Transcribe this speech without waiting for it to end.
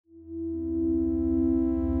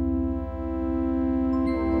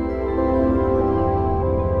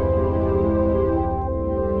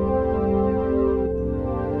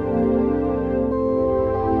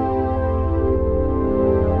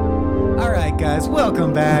guys,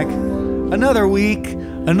 welcome back. Another week,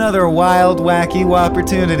 another wild, wacky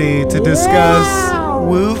opportunity to discuss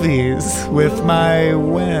movies with my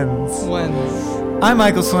wens. I'm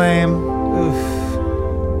Michael Swaim.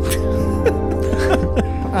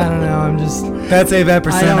 I don't know, I'm just... That's Abe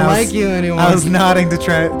Epperson. I don't like you anymore. I was nodding to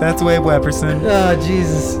try... That's Abe Epperson. Oh,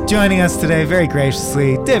 Jesus. Joining us today, very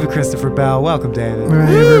graciously, David Christopher Bell. Welcome, David. All right,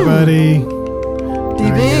 everybody. DB.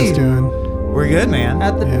 How are you guys doing? We're good, man.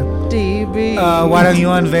 At the DB. Why don't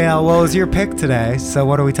you unveil? What was your pick today? So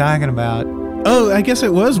what are we talking about? Oh, I guess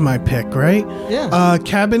it was my pick, right? Yeah.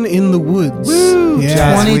 Cabin in the Woods. Woo!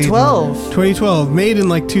 Yeah. 2012. 2012, made in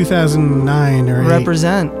like 2009 or 8.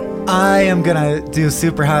 Represent. I am going to do a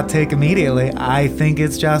super hot take immediately. I think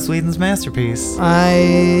it's Joss Whedon's masterpiece. I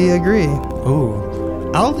agree.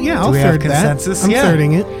 Ooh. I'll Do we third have consensus? that. I'm Yeah.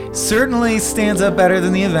 thirding it. Certainly stands up better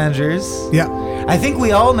than the Avengers. Yeah. I think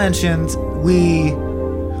we all mentioned we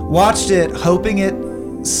watched it hoping it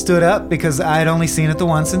stood up because I had only seen it the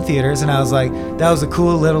once in theaters, and I was like, that was a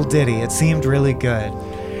cool little ditty. It seemed really good.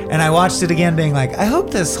 And I watched it again being like, I hope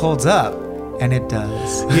this holds up. And it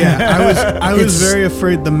does. Yeah, I was very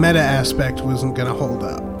afraid the meta aspect wasn't going to hold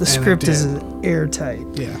up. The script is airtight.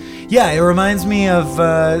 Yeah. Yeah, it reminds me of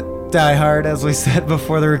Die Hard, as we said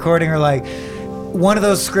before the recording, or like one of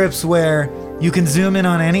those scripts where you can zoom in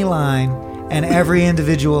on any line, and every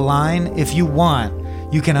individual line, if you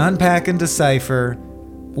want, you can unpack and decipher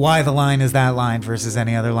why the line is that line versus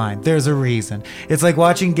any other line. There's a reason. It's like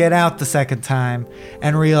watching Get Out the second time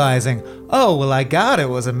and realizing, oh, well, I got it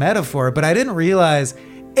was a metaphor, but I didn't realize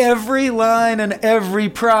every line and every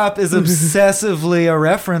prop is obsessively a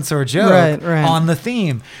reference or joke Right. on the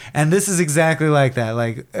theme. And this is exactly like that.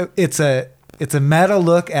 Like it's a meta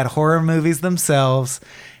look at horror movies themselves,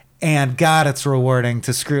 and God, it's rewarding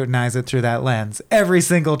to scrutinize it through that lens. Every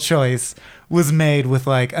single choice was made with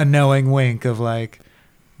like a knowing wink of like,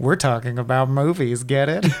 we're talking about movies, get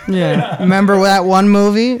it? Yeah. Remember that one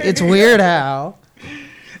movie? It's Weird How.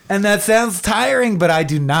 And that sounds tiring, but I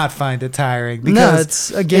do not find it tiring. No, Because it's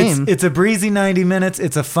a game. It's a breezy 90 minutes.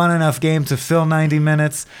 It's a fun enough game to fill 90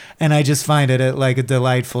 minutes. And I just find it like a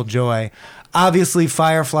delightful joy. Obviously,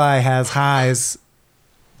 Firefly has highs.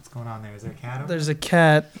 What's going on there? Is there a cat over there? There's a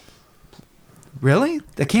cat. Really?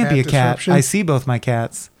 That can't Cat be a cat. disruption? I see both my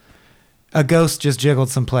cats. A ghost just jiggled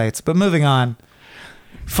some plates. But moving on.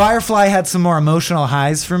 Firefly had some more emotional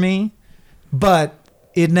highs for me, but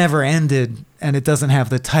it never ended, and it doesn't have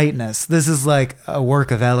the tightness. This is like a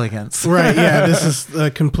work of elegance. Right, yeah, this is a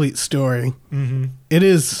complete story. Mm-hmm. It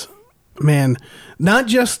is, man, not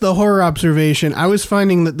just the horror observation. I was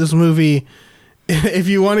finding that this movie, if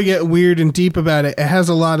you want to get weird and deep about it, it has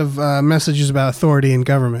a lot of messages about authority and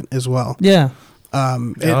government as well. Yeah.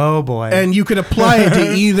 Oh, boy. And you could apply it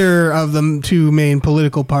to either of the two main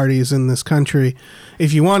political parties in this country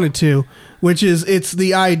if you wanted to, which is, it's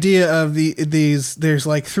the idea of these, there's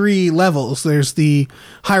like 3 levels. There's the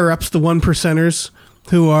higher ups, the 1%ers,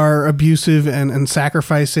 who are abusive and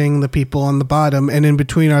sacrificing the people on the bottom, and in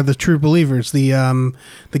between are the true believers, the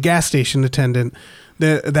gas station attendant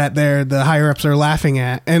that the higher ups are laughing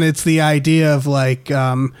at. And it's the idea of like,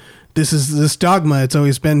 this is this dogma. It's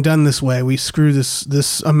always been done this way. We screw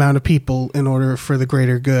this amount of people in order for the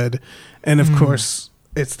greater good. And of course,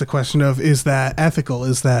 it's the question of, is that ethical?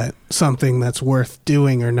 Is that something that's worth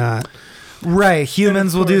doing or not? Right.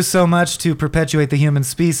 Humans will do so much to perpetuate the human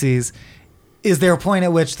species. Is there a point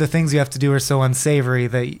at which the things you have to do are so unsavory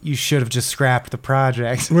that you should have just scrapped the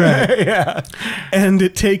project? Right. Yeah. And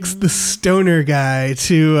it takes the stoner guy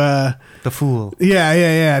to... The fool.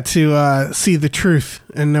 to see the truth,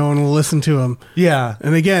 and no one will listen to him. Yeah.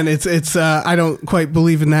 And again, it's I don't quite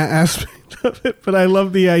believe in that aspect of it, but I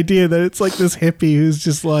love the idea that it's like this hippie who's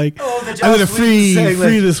just like, I'm gonna free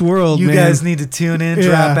this world. You man. guys need to tune in, Yeah.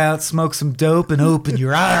 drop out, smoke some dope, and open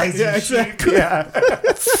your eyes. Yeah, exactly. Yeah.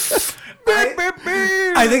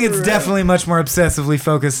 I think it's definitely much more obsessively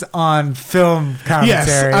focused on film Yes,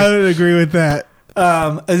 commentary. I would agree with that.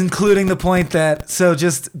 Including the point that, so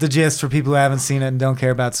just the gist for people who haven't seen it and don't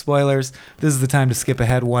care about spoilers, this is the time to skip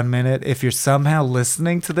ahead 1 minute if you're somehow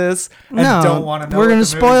listening to this and don't want to know. We're going to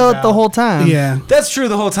spoil it the whole time. Yeah. That's true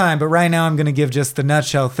the whole time, but right now I'm going to give just the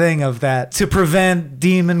nutshell thing of that. To prevent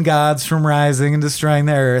demon gods from rising and destroying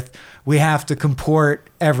the earth, we have to comport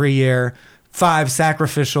every year 5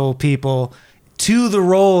 sacrificial people to the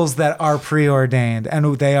roles that are preordained,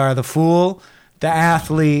 and they are the fool, the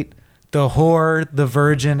athlete, the whore, the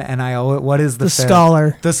virgin, and what is the fifth?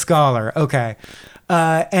 Scholar. The scholar. Okay.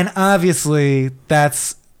 And obviously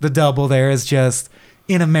that's the double there is just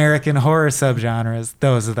in American horror subgenres.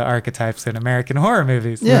 Those are the archetypes in American horror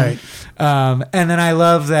movies. Yeah. Right. And then I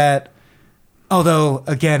love that Although,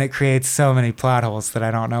 again, it creates so many plot holes that I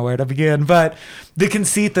don't know where to begin. But the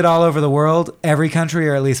conceit that all over the world, every country,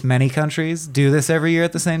 or at least many countries, do this every year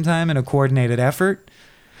at the same time in a coordinated effort.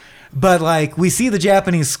 But, like, we see the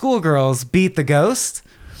Japanese schoolgirls beat the ghost,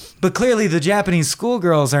 but clearly the Japanese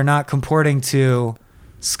schoolgirls are not comporting to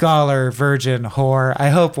scholar, virgin, whore.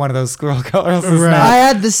 I hope one of those schoolgirls is Right. not. I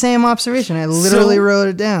had the same observation. I literally So- wrote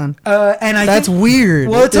it down. And I That's think- weird.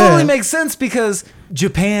 Well, it totally Yeah. makes sense because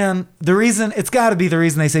Japan, it's got to be the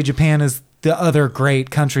reason they say Japan is the other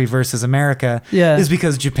great country versus America, Yeah. is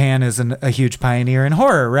because Japan is a huge pioneer in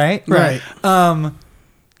horror, right? Right.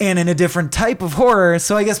 And in a different type of horror.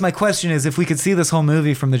 So I guess my question is, if we could see this whole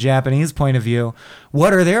movie from the Japanese point of view,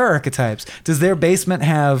 what are their archetypes? Does their basement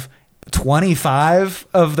have 25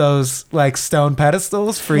 of those like stone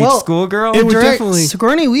pedestals for each schoolgirl? it would definitely-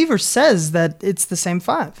 Sigourney Weaver says that it's the same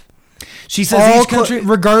 5. She says All each country.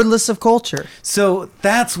 regardless of culture. So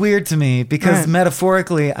that's weird to me because Right.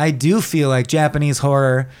 metaphorically, I do feel like Japanese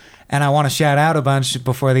horror, and I want to shout out a bunch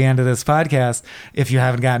before the end of this podcast if you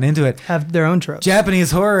haven't gotten into it. Have their own tropes.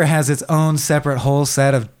 Japanese horror has its own separate whole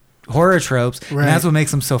set of horror tropes, Right. and that's what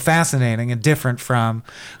makes them so fascinating and different from,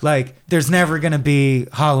 like, there's never going to be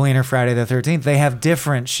Halloween or Friday the 13th. They have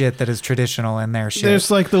different shit that is traditional in their shit. There's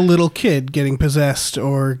like the little kid getting possessed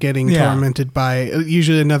or getting Yeah. tormented by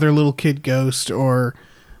usually another little kid ghost, or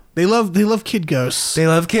they love kid ghosts. They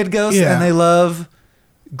love kid ghosts, Yeah. and they love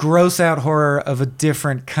gross out horror of a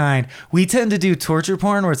different kind. We tend to do torture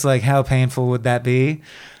porn where it's like, how painful would that be?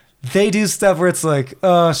 They do stuff where it's like,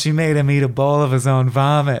 oh, she made him eat a bowl of his own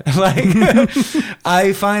vomit. Like,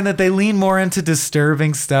 I find that they lean more into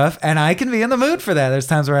disturbing stuff, and I can be in the mood for that. There's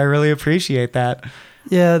times where I really appreciate that.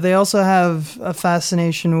 Yeah, they also have a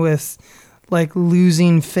fascination with like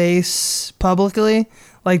losing face publicly.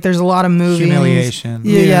 Like there's a lot of movies. Humiliation.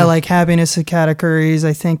 Yeah, Yeah. like Happiness at Katakuri's.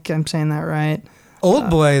 I think I'm saying that right.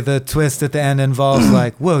 Old Boy, the twist at the end involves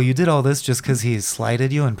like, whoa, you did all this just because he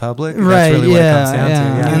slighted you in public? That's Right, really what it comes down yeah.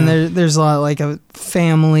 to. Yeah. And there's a lot like a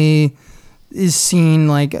family is seen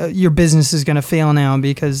like your business is gonna fail now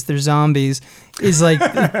because they're zombies is like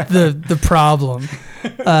the problem.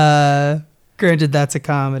 Granted, that's a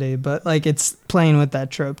comedy, but like it's playing with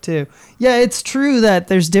that trope too. Yeah, it's true that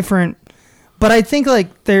there's different, but I think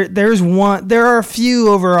like there are a few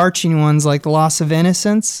overarching ones like the loss of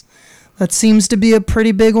innocence. That seems to be a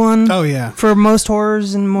pretty big one. Oh yeah. For most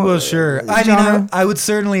horrors and more. Well, sure. I genre. mean, I would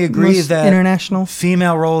certainly agree Most that international.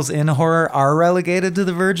 female roles in horror are relegated to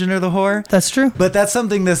the virgin or the whore. That's true. But that's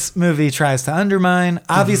something this movie tries to undermine.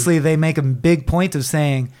 Obviously, they make a big point of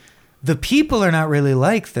saying the people are not really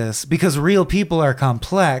like this because real people are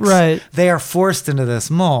complex. Right. They are forced into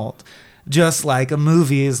this mold. Just like a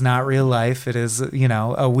movie is not real life. It is,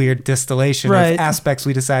 a weird distillation Right. of aspects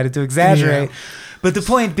we decided to exaggerate. Yeah. But the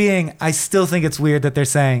point being, I still think it's weird that they're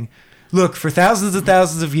saying, look, for thousands and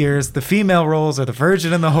thousands of years, the female roles are the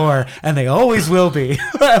virgin and the whore, and they always will be.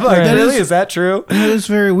 I'm like, Right. really? Is that true? That is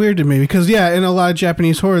very weird to me because in a lot of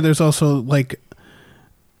Japanese horror, there's also like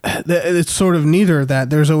it's sort of neither of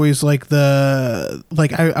that. There's always like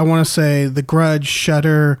I want to say The Grudge,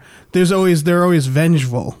 Shudder. They're always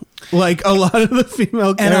vengeful. Like a lot of the female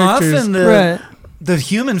And characters. often Right. the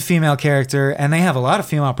human female character, and they have a lot of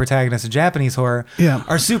female protagonists in Japanese horror, Yeah.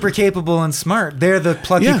 are super capable and smart. They're the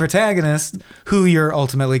plucky Yeah. protagonist who you're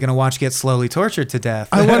ultimately going to watch get slowly tortured to death.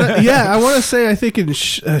 I want to say I think in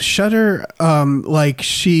Shudder, I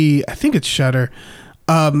think it's Shudder.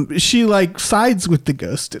 She like sides with the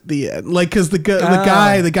ghost at the end, like because the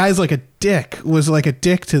guy's like a dick, was like a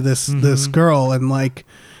dick to this girl, and like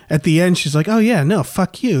at the end she's like, oh yeah, no,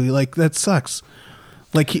 fuck you, like that sucks.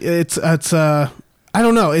 Like it's I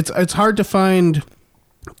don't know, it's hard to find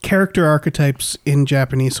character archetypes in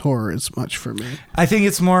Japanese horror as much for me. I think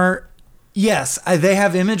it's more. Yes, they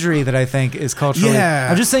have imagery that I think is culturally. Yeah.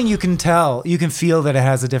 I'm just saying you can feel that it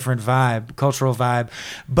has a different vibe, cultural vibe,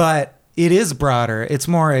 but it is broader. It's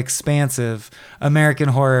more expansive. American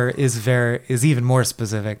horror is even more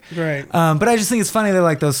specific. Right. But I just think it's funny that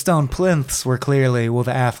like those stone plinths were clearly, well,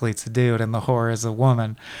 the athlete's a dude and the whore is a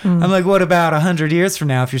woman. I'm like, what about 100 years from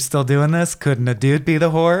now? If you're still doing this, couldn't a dude be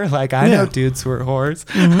the whore? Like I know dudes who are whores.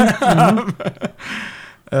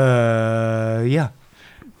 Yeah.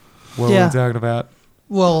 What were Yeah. we talking about?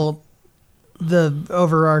 Well, the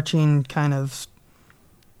overarching kind of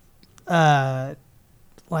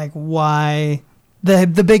like why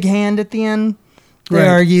the big hand at the end. They Right.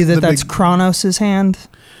 argue that The that's big- Kronos' hand.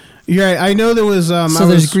 Yeah, I know there was. So I there's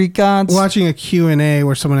was Greek gods. watching a Q&A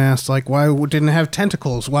where someone asked like, why didn't it have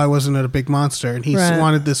tentacles? Why wasn't it a big monster? And he Right.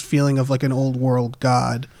 wanted this feeling of like an old world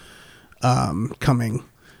god coming.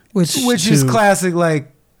 which Which is classic,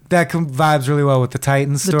 like vibes really well with the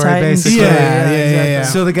Titans The story, Titans basically. story, Yeah.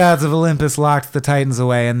 So the gods of Olympus locked the Titans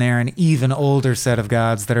away, and they're an even older set of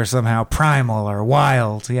gods that are somehow primal or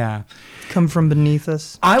wild. Yeah. Come from beneath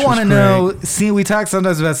us. I Which want to is know. See, we talk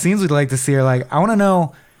sometimes about scenes we'd like to see. Or like, I want to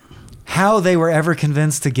know how they were ever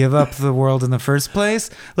convinced to give up the world in the first place.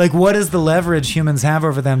 Like, what is the leverage humans have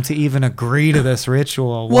over them to even agree to this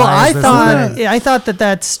ritual? Well, Why is this a thing? I thought that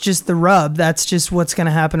that's just the rub. That's just what's going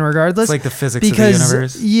to happen regardless. It's like the physics because, of the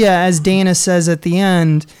universe. yeah, as Dana says at the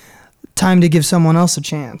end, time to give someone else a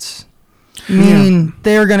chance. Meaning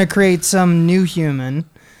they're going to create some new human,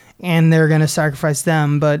 and they're going to sacrifice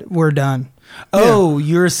them, but we're done. Oh,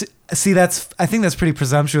 see, I think that's pretty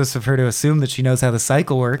presumptuous of her to assume that she knows how the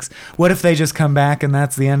cycle works. What if they just come back and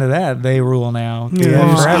that's the end of that? They rule now.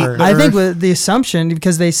 Yeah, Forever. I think with the assumption,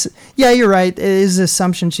 because you're right, it is the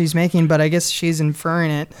assumption she's making, but I guess she's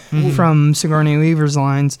inferring it from Sigourney Weaver's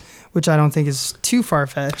lines, which I don't think is too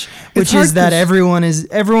far-fetched, which hard is that to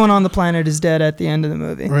everyone on the planet is dead at the end of the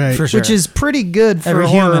movie. Right. For sure. Which is pretty good for Every a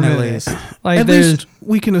horror human, at movie. least. Like At there's least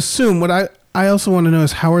we can assume. What I also want to know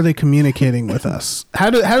is, how are they communicating with us? How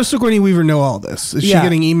does Sigourney Weaver know all this? Is Yeah. she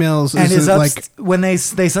getting emails? And is it like when they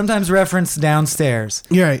sometimes reference downstairs.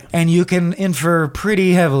 you're right? And you can infer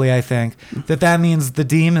pretty heavily, I think, that means the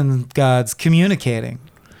demon gods communicating.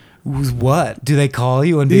 What? Do they call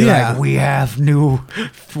you and be Yeah. like,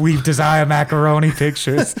 we desire macaroni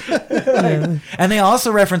pictures? And they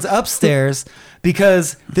also reference upstairs,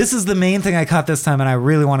 because this is the main thing I caught this time, and I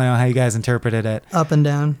really want to know how you guys interpreted it. up and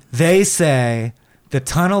down. They say the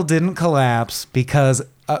tunnel didn't collapse because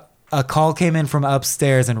a call came in from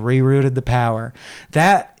upstairs and rerouted the power.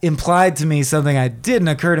 That implied to me something that didn't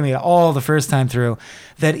occur to me at all the first time through,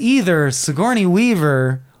 that either Sigourney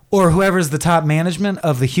Weaver or whoever's the top management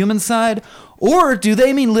of the human side, or do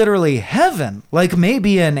they mean literally heaven? Like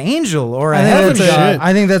maybe an angel or a heaven god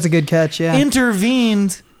I think that's a good catch, yeah.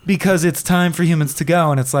 intervened because it's time for humans to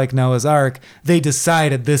go, and it's like Noah's Ark. They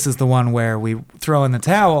decided this is the one where we throw in the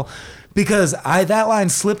towel, because that line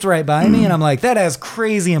slipped right by me, and I'm like, that has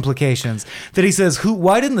crazy implications. That he says,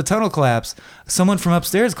 why didn't the tunnel collapse? Someone from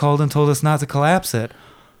upstairs called and told us not to collapse it.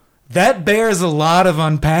 That bears a lot of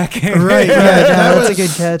unpacking. Right. yeah, Yeah, that's a good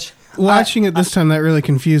catch. Watching it this time, that really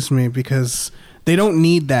confused me, because they don't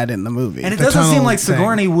need that in the movie. And it The doesn't seem tunnel like thing.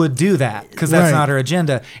 Sigourney would do that, because that's Right. not her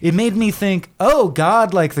agenda. It made me think, oh,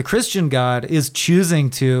 God, like the Christian God, is choosing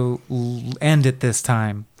to end it this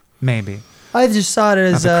time. Maybe. I just saw it Not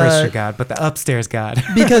as the Christian God, but the upstairs God.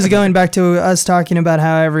 because going back to us talking about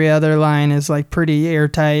how every other line is like pretty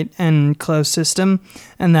airtight and closed system,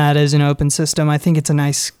 and that is an open system, I think it's a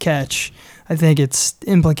nice catch. I think its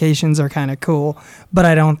implications are kind of cool, but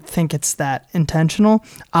I don't think it's that intentional.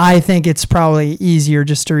 I think it's probably easier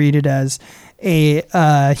just to read it as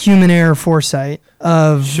a human error foresight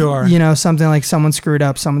of, Sure. something like someone screwed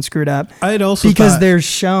up. I'd also Because thought- they're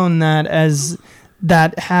shown that as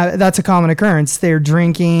that's a common occurrence. They're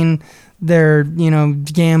drinking, they're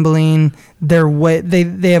gambling,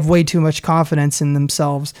 they have way too much confidence in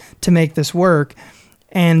themselves to make this work,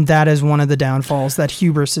 and that is one of the downfalls. That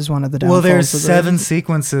hubris is one of the downfalls. Well, there's of it. 7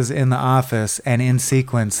 sequences in The Office, and in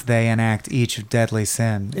sequence they enact each deadly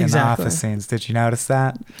sin in Exactly. the Office scenes. Did you notice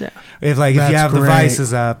that? Yeah. If you That's have the great.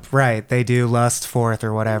 vices up, right? They do lust forth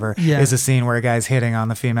or whatever. Yeah. Is a scene where a guy's hitting on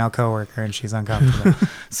the female coworker and she's uncomfortable.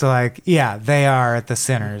 So they are the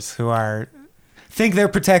sinners who think they're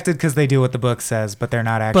protected because they do what the book says, but they're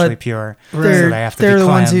not actually But pure. They're, So they have to they're be the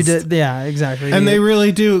ones who cleansed. did. Yeah, exactly. and they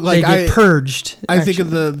really do. they Like get purged. I think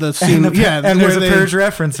of the scene. And, yeah, and there's a where purge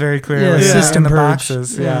reference very clearly. Yeah, system in the purge.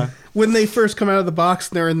 boxes. Yeah. when they first come out of the box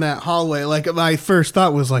and they're in that hallway, like my first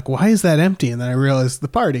thought was like, why is that empty? And then I realized the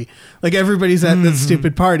party. Like everybody's at that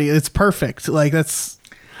stupid party. It's perfect. Like that's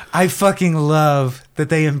I fucking love that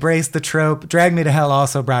they embraced the trope. Drag Me to Hell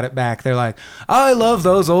also brought it back. They're like, I love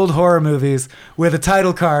those old horror movies where the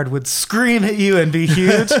title card would scream at you and be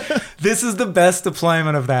huge. This is the best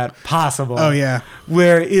deployment of that possible. Oh, yeah.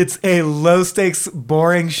 Where it's a low stakes,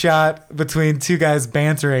 boring shot between two guys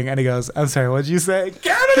bantering, and he goes, I'm sorry, what'd you say?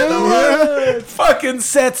 Canada the Word! Fucking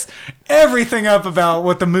sets everything up about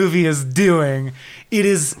what the movie is doing. It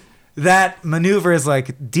is... That maneuver is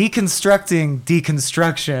like deconstructing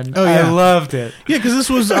deconstruction. Oh, yeah. I loved it. Yeah, because this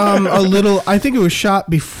was a little. I think it was shot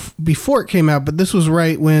before it came out, but this was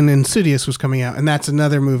right when Insidious was coming out, and that's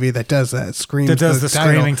another movie that does that. Screams That does the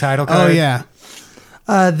screaming title Oh card. yeah,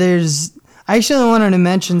 I actually wanted to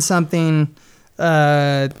mention something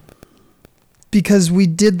because we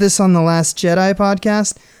did this on the Last Jedi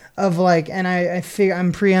podcast of like, and I figure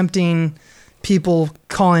I'm preempting people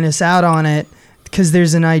calling us out on it because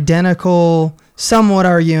there's an identical, some would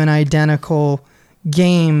argue an identical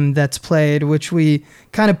game that's played, which we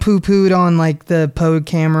kind of poo-pooed on, like the Poe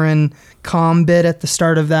Cameron calm bit at the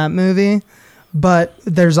start of that movie. But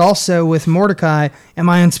there's also with Mordecai, am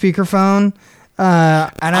I on speakerphone? And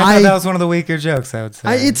I thought that was one of the weaker jokes, I would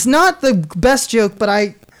say. It's not the best joke, but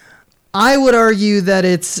I would argue that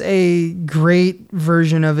it's a great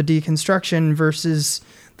version of a deconstruction versus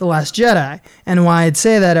The Last Jedi. And why I'd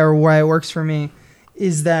say that, or why it works for me,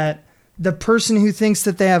 is that the person who thinks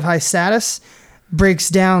that they have high status breaks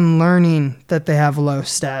down learning that they have low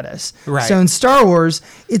status. Right. So in Star Wars,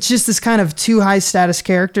 it's just this kind of two high status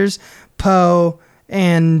characters, Poe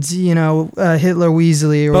and, Hitler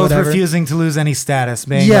Weasley or both whatever. refusing to lose any status,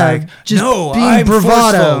 being just no, being I'm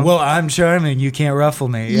bravado. forceful. Well, I'm charming. You can't ruffle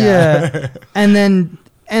me. Yeah. And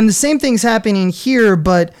the same thing's happening here,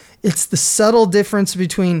 but it's the subtle difference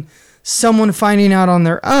between someone finding out on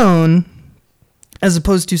their own as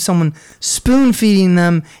opposed to someone spoon feeding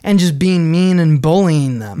them and just being mean and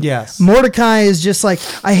bullying them. Yes. Mordecai is just like,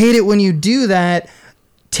 I hate it when you do that.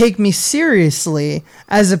 Take me seriously,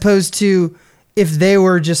 as opposed to if they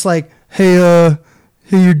were just like, hey,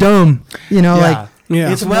 you're dumb. Yeah.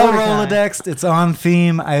 It's well Mordecai. Rolodexed. It's on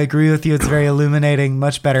theme. I agree with you. It's very illuminating,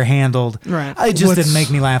 much better handled. Right. It just didn't make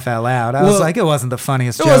me laugh out loud. I was like, it wasn't the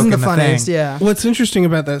funniest It joke wasn't the in the funniest, thing. yeah. What's interesting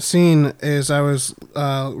about that scene is I was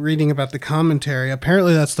reading about the commentary.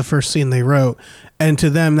 Apparently, that's the first scene they wrote, and to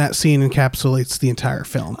them, that scene encapsulates the entire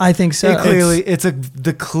film. I think so. It's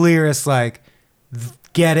the clearest,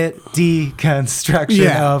 get it,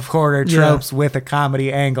 deconstruction of horror tropes with a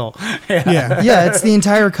comedy angle. Yeah, it's the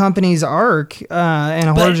entire company's arc and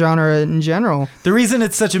a horror genre in general. The reason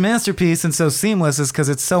it's such a masterpiece and so seamless is because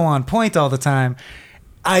it's so on point all the time.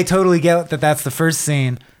 I totally get that that's the first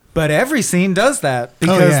scene, but every scene does that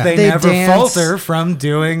because they never dance. falter from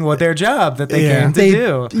doing what their job that they came to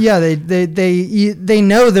do. Yeah, they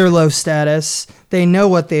know they're low status. They know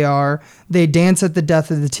what they are. They dance at the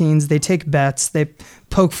death of the teens. They take bets. They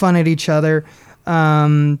poke fun at each other.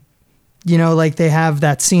 They have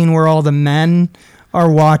that scene where all the men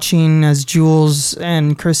are watching as Jules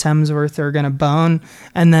and Chris Hemsworth are going to bone.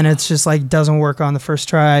 And then it's just doesn't work on the first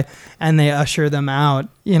try. And they usher them out,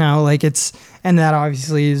 and that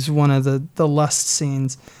obviously is one of the lust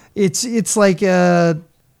scenes. It's like,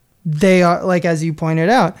 they are, as you pointed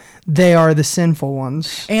out, they are the sinful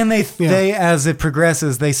ones. And they, as it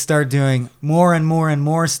progresses, they start doing more and more and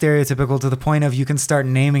more stereotypical to the point of you can start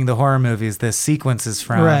naming the horror movies the sequences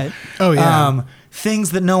from. Right. Oh, yeah.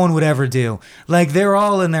 Things that no one would ever do. They're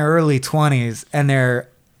all in their early 20s and they're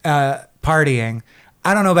partying.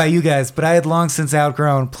 I don't know about you guys, but I had long since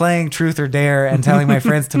outgrown playing Truth or Dare and telling my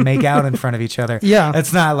friends to make out in front of each other. Yeah.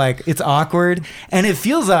 It's not it's awkward. And it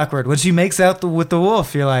feels awkward. When she makes out with the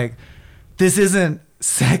wolf, you're like, this isn't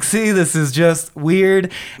sexy. This is just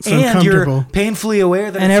weird. It's and uncomfortable. You're painfully aware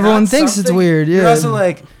that And it's everyone not thinks it's something- weird, You're yeah. also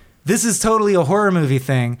like, this is totally a horror movie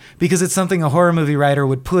thing because it's something a horror movie writer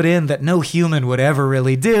would put in that no human would ever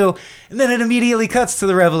really do. And then it immediately cuts to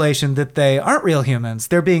the revelation that they aren't real humans.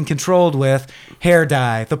 They're being controlled with hair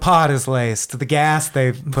dye. The pot is laced. The gas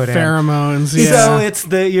they've put in. Pheromones. So it's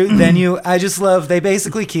I just love, they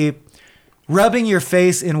basically keep rubbing your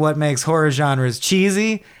face in what makes horror genres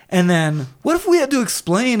cheesy. And then, what if we had to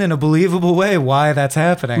explain in a believable way why that's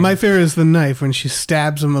happening? My favorite is the knife when she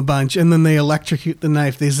stabs him a bunch and then they electrocute the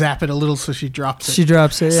knife. They zap it a little so she drops it. She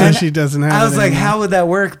drops it. So Yeah. she doesn't have it I was like, anymore. how would that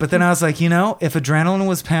work? But then I was like, if adrenaline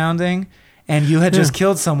was pounding and you had just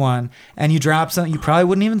killed someone and you dropped something, you probably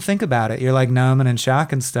wouldn't even think about it. You're numb and in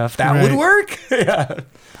shock and stuff. That would Right. work. Yeah.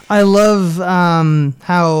 I love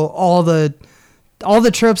how all the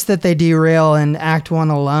tropes that they derail in Act 1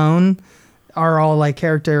 alone are all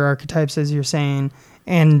character archetypes, as you're saying,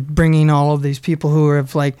 and bringing all of these people who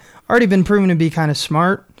have already been proven to be kind of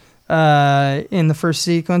smart in the first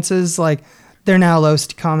sequences. They're now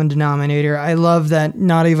lowest common denominator. I love that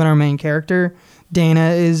not even our main character, Dana,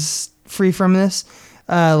 is free from this.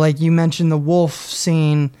 You mentioned the wolf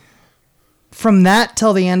scene. From that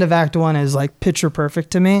till the end of Act 1 is picture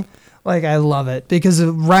perfect to me. I love it because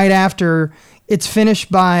right after it's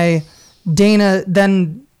finished by Dana,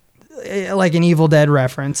 then an Evil Dead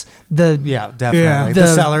reference. Yeah, definitely. Yeah. The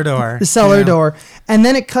cellar door. The cellar Yeah. door. And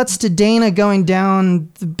then it cuts to Dana going down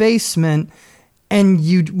the basement, and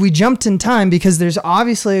we jumped in time because there's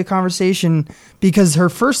obviously a conversation because her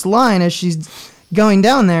first line as she's going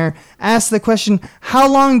down there asks the question, how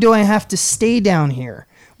long do I have to stay down here?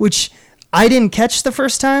 Which I didn't catch the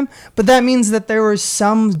first time, but that means that there was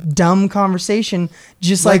some dumb conversation,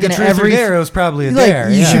 just Like in a Truth or every. Dare, it was probably a dare.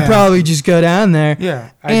 You Yeah. should probably just go down there.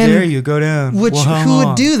 Yeah, I And dare you, go down. Which Well, how who would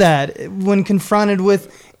long? do that when confronted with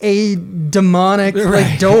a demonic like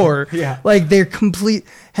Right. door. Yeah. Like they're complete.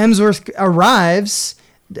 Hemsworth arrives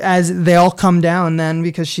as they all come down then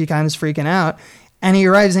because she kind of is freaking out, and he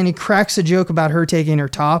arrives and he cracks a joke about her taking her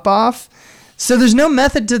top off. So there's no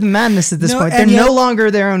method to the madness at this No, point. They're and yet- no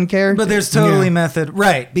longer their own character. But there's totally Yeah. method,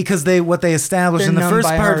 right? Because what they established They're in the known first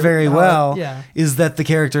by part heart, very well yeah. is that the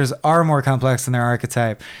characters are more complex than their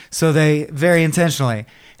archetype. So they very intentionally,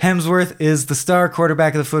 Hemsworth is the star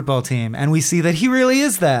quarterback of the football team, and we see that he really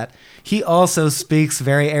is that. He also speaks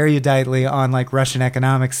very eruditely on like Russian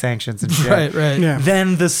economic sanctions and shit. right. Yeah.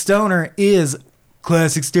 Then the stoner is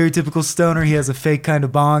classic stereotypical stoner. He has a fake kind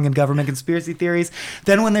of bong and government conspiracy theories.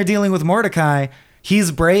 Then when they're dealing with Mordecai,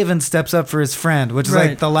 he's brave and steps up for his friend, which is Right.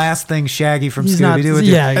 like the last thing Shaggy from He's not. Scooby-Doo would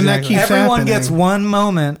do. Yeah, And that exactly. keeps Everyone happening. gets one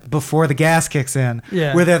moment before the gas kicks in,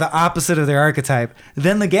 Yeah. where they're the opposite of their archetype.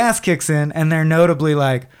 Then the gas kicks in, and they're notably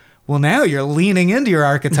like, well, now you're leaning into your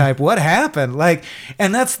archetype. What happened? Like,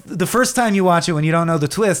 and that's the first time you watch it when you don't know the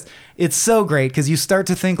twist. It's so great because you start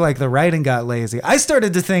to think like the writing got lazy. I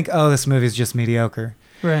started to think, oh, this movie's just mediocre.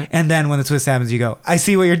 Right. And then when the twist happens, you go, I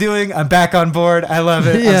see what you're doing. I'm back on board. I love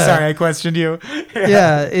it. I'm Yeah. sorry I questioned you.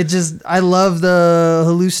 Yeah, it just I love the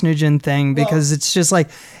hallucinogen thing because it's just like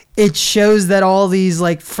it shows that all these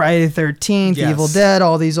like Friday the 13th, Yes. Evil Dead,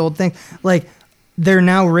 all these old things, like they're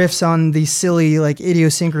now riffs on these silly like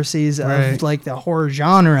idiosyncrasies of Right. like the horror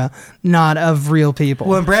genre, not of real people.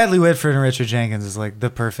 Well, and Bradley Whitford and Richard Jenkins is like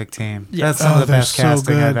the perfect team. Yeah. That's some Oh, of the they're best so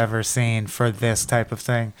casting I've good. ever seen for this type of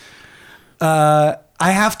thing.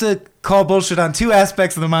 I have to call bullshit on two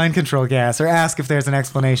aspects of the mind control gas or ask if there's an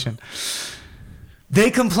explanation. They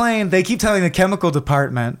complain, they keep telling the chemical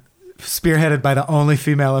department, spearheaded by the only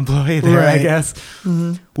female employee there, I Right. guess,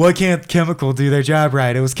 why can't chemical do their job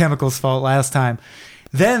right? It was chemical's fault last time.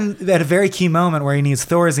 Then, at a very key moment where he needs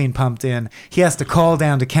Thorazine pumped in, he has to call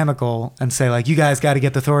down to chemical and say, like, you guys got to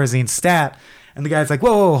get the Thorazine stat. And the guy's like,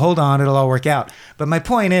 whoa, hold on, it'll all work out. But my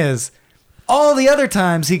point is, all the other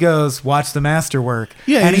times he goes, watch the master work.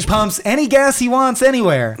 Yeah, and he he's- pumps any gas he wants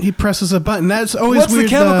anywhere. He presses a button. That's always What's weird. the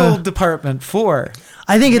chemical department for?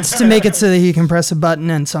 I think it's to make it so that he can press a button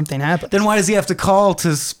and something happens. Then why does he have to call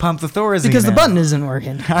to pump the Thorazine Because the in? button isn't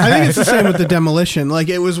working. I think it's the same with the demolition. Like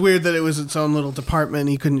it was weird that it was its own little department. And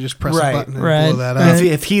he couldn't just press Right, a button and right. blow that Right. up.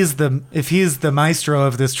 If he's the maestro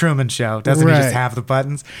of this Truman Show, doesn't he Right. just have the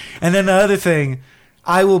buttons? And then the other thing,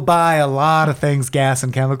 I will buy a lot of things gas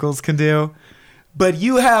and chemicals can do, but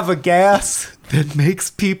you have a gas that makes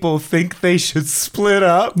people think they should split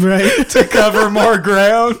up Right. to cover more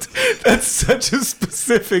ground. That's such a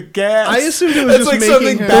specific gas. I assumed it was That's just like making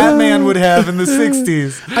something him- Batman would have in the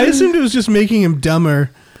 60s. I assumed it was just making him dumber,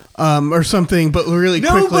 or something, but really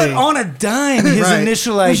No, quickly. but on a dime, his Right.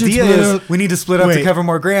 initial We should idea split is up. we need to split up to Wait. cover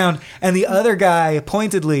more ground. And the other guy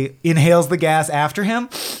pointedly inhales the gas after him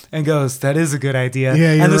and goes, that is a good idea.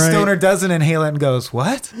 Yeah, you're and the right. stoner doesn't inhale it and goes,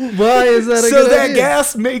 what? Why is that a So good that idea?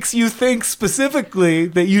 gas makes you think specifically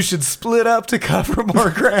that you should split up to cover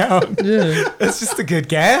more ground. Yeah. That's just a good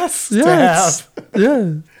gas to Yeah, have. yeah.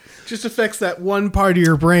 just affects that one part of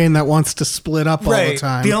your brain that wants to split up all the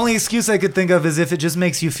time. The only excuse I could think of is if it just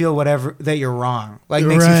makes you feel whatever that you're wrong, like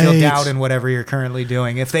makes you feel Right. doubt in whatever you're currently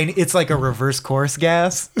doing. If it's like a reverse course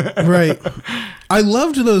gas. Right. I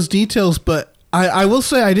loved those details, but I will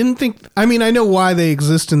say I didn't think. I mean, I know why they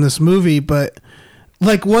exist in this movie, but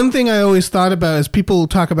like one thing I always thought about is people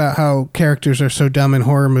talk about how characters are so dumb in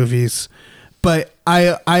horror movies, but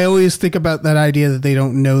I always think about that idea that they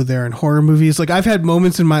don't know they're in horror movies. Like I've had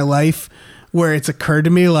moments in my life where it's occurred to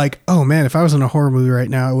me like, oh man, if I was in a horror movie right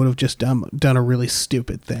now, I would have just done a really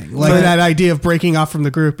stupid thing. Like But- that idea of breaking off from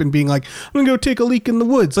the group and being like, I'm going to go take a leak in the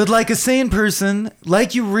woods. But like a sane person,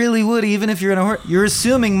 like you really would, even if you're in a horror, you're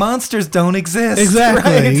assuming monsters don't exist.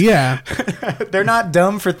 Exactly. right? Yeah. They're not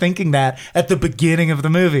dumb for thinking that at the beginning of the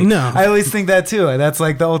movie. No. I always think that too. That's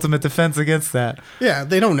like the ultimate defense against that. Yeah.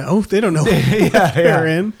 They don't know. They don't know Yeah, they're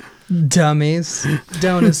yeah. in. Dummies.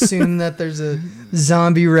 Don't assume that there's a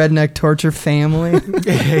zombie redneck torture family.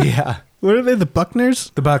 Yeah. What are they? The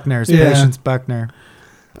Buckners? The Buckners, Yeah. Patience Buckner.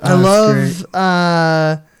 I love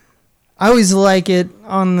I always like it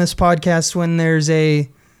on this podcast when there's a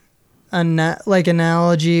like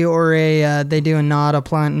analogy or a they do a nod, a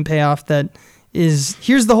plant and payoff that is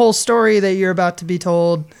here's the whole story that you're about to be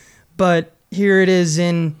told, but here it is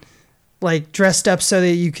in like dressed up so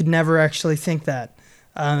that you could never actually think that.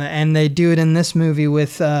 And they do it in this movie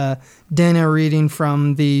with Dana reading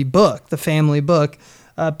from the book, the family book,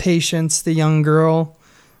 Patience, the young girl,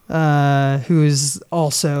 who is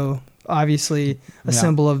also obviously a Yeah.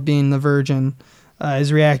 symbol of being the virgin,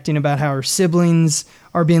 is reacting about how her siblings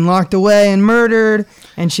are being locked away and murdered,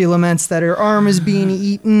 and she laments that her arm is being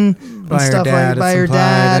eaten and By her stuff dad, by it's her implied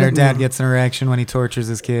dad. that her dad gets an erection when he tortures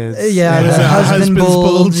his kids. Yeah, There's the a husband husband's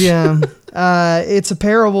bulge. bulge. Yeah, it's a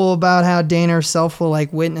parable about how Dana herself will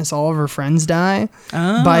like witness all of her friends die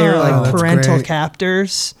by her Oh, like that's parental great.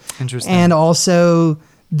 captors, Interesting. and also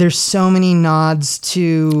there's so many nods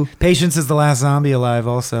to Patience is the last zombie alive,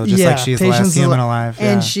 also, just like she's the Patience last is human alive.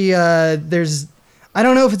 And yeah. she there's I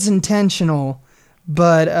don't know if it's intentional,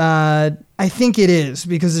 but I think it is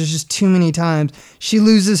because there's just too many times she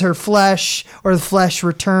loses her flesh or the flesh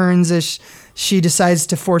returns as she decides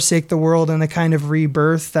to forsake the world in a kind of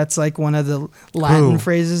rebirth. That's like one of the Latin Who?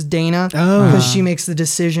 phrases, Dana, Oh. because she makes the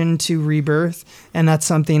decision to rebirth, and that's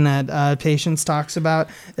something that Patience talks about.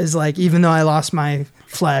 Is like, even though I lost my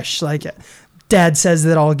flesh, like Dad says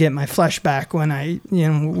that I'll get my flesh back when I,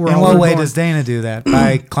 we're In all what way reborn. does Dana do that?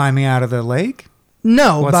 By climbing out of the lake?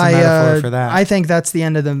 No, What's by the metaphor for that? I think that's the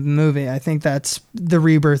end of the movie. I think that's the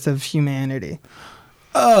rebirth of humanity.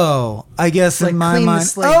 Oh, I guess Like in my clean the mind.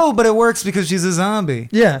 slate. Oh, but it works because she's a zombie.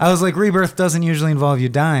 Yeah. I was like, rebirth doesn't usually involve you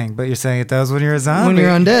dying, but you're saying it does when you're a zombie. When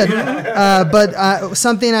you're undead. But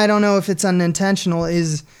something I don't know if it's unintentional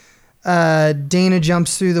is Dana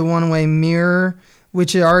jumps through the one-way mirror,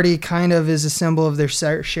 which already kind of is a symbol of their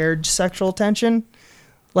shared sexual tension.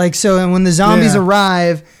 Like, so and when the zombies Yeah.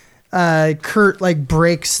 arrive, Kurt like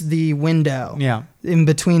breaks the window Yeah. in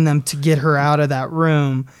between them to get her out of that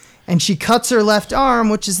room. And she cuts her left arm,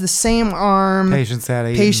 which is the same arm Patience had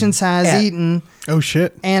eaten. Patience has Yeah. eaten. Oh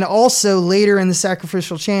shit. And also later in the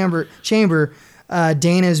sacrificial chamber,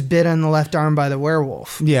 Dana is bit on the left arm by the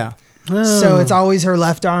werewolf. Yeah. So it's always her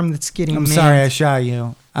left arm that's getting I'm maimed. sorry I shot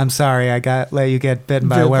you. I'm sorry I let you get bitten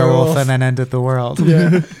by a Bit by a werewolf wolf. and then ended the world.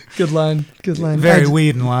 Yeah, good line. Good line. Very I-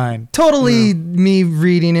 Whedon line. Totally me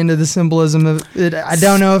reading into the symbolism of it. I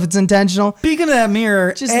don't know if it's intentional. Speaking of that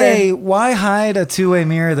mirror, Just why hide a two-way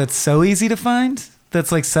mirror that's so easy to find?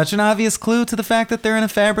 That's like such an obvious clue to the fact that they're in a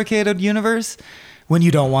fabricated universe when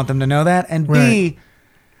you don't want them to know that. And B, Right.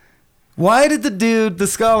 why did the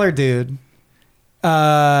scholar dude,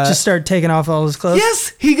 Just start taking off all his clothes.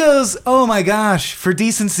 yes, he goes, oh my gosh, for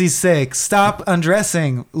decency's sake, stop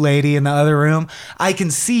undressing, lady in the other room. I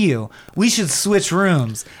can see you. We should switch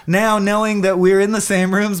rooms. Now, knowing that we're in the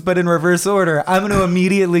same rooms but in reverse order, I'm going to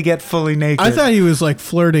immediately get fully naked. I thought he was like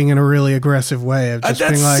flirting in a really aggressive way of just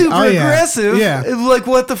That's being like, super oh, yeah. aggressive. Yeah. Like,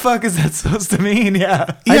 what the fuck is that supposed to mean? Yeah.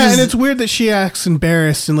 Yeah, and it's weird that she acts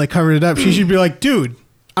embarrassed and like covered it up. She should be like, dude,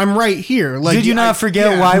 I'm right here. Like, Did you not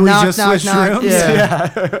forget yeah. why we Knock, just knock, switched knock. rooms?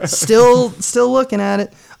 Yeah. Still looking at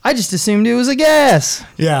it. I just assumed it was a gas.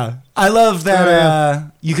 Yeah. I love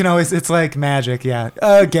that. You can always, it's like magic. Yeah.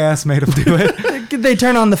 Gas made him do it. They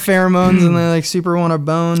turn on the pheromones and they like super want a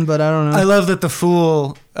bone, but I don't know. I love that the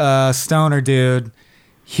fool stoner dude,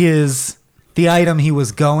 the item he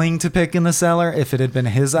was going to pick in the cellar, if it had been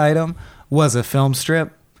his item, was a film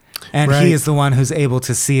strip. And Right. he is the one who's able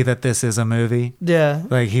to see that this is a movie. Yeah.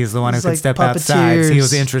 Like, he's the one who It's could like step outside. He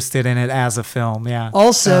was puppeteers. interested in it as a film. Yeah.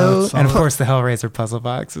 Also, And of course, the Hellraiser puzzle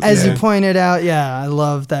box. is as there. you pointed out, yeah, I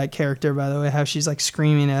love that character, by the way, how she's like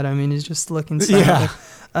screaming at him and he's just looking Yeah.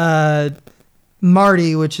 silent.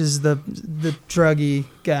 Marty, which is the druggy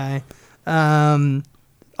guy.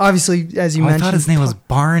 Obviously, as you Oh, I mentioned, thought his name was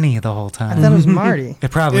Barney the whole I time. thought it was Marty. It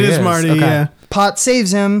probably It is. is Marty, Okay. yeah. Pot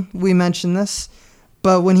saves him. We mentioned this,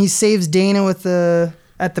 but when he saves Dana at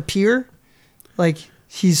the pier, like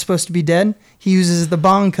he's supposed to be dead, he uses the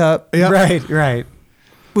bong cup, Yep. Right.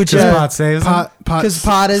 which Because Pot saves him. because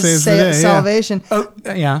pot is saves the day, yeah. salvation. Oh,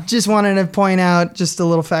 yeah. Just wanted to point out just a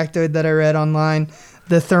little factoid that I read online: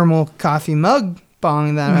 the thermal coffee mug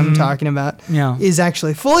bong that I'm talking about Yeah. is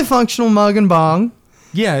actually a fully functional mug and bong.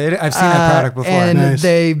 Yeah, I've seen that product before. And Nice.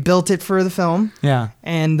 they built it for the film, Yeah.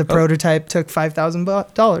 and the prototype took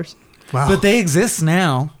 $5,000. Wow. But they exist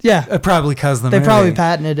now. Yeah, Probably because of the they movie. probably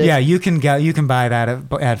patented it. Yeah, you can buy that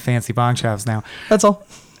at fancy bong shops now. That's all.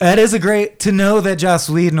 That is a great to know that Joss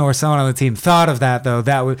Whedon or someone on the team thought of that though.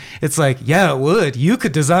 That would it's like yeah, it would. You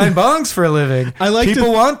could design bongs for a living. I like people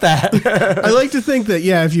to- want that. I like to think that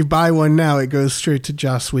if you buy one now, it goes straight to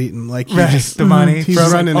Joss Whedon. Like he Right, just- the money he's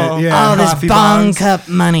from running all- it. Yeah. All this Coffee bong bongs. cup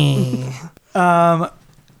money.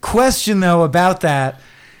 Question though about that: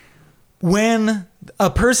 when a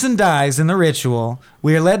person dies in the ritual,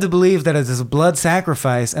 we are led to believe that it is a blood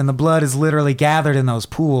sacrifice, and the blood is literally gathered in those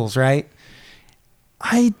pools, right?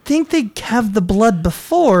 I think they have the blood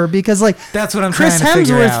before because like That's what I'm Chris trying to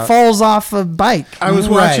figure Hemsworth out. falls off a bike. I was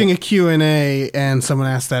Right. watching a Q&A and someone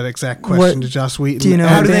asked that exact question What- to Joss Whedon. do you know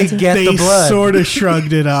and How do they They get the blood? sort of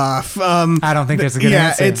shrugged it off. I don't think there's a good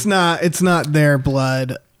yeah, answer. it's not their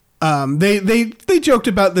blood. They joked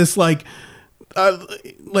about this like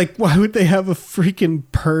why would they have a freaking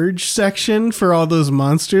purge section for all those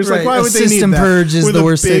monsters? Right, Like why a would they need system that? purge is with the a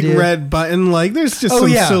worst big idea. red button? Like there's just Oh some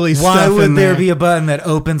yeah. silly stuff. Why would in there there be a button that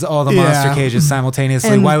opens all the Yeah. monster cages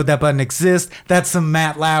simultaneously? And- Why would that button exist? That's some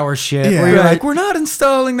Matt Lauer shit. Yeah. Where you're Right. like, we're not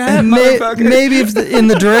installing that, And motherfucker. maybe if in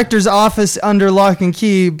the director's office under lock and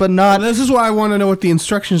key, but not. This is why I want to know what the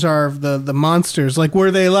instructions are of the monsters. Like,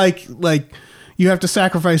 were they like you have to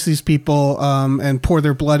sacrifice these people and pour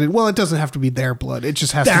their blood in? Well, it doesn't have to be their blood. It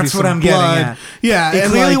just has to be That's some what I'm blood. getting at. Yeah, It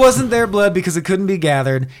and clearly like- wasn't their blood because it couldn't be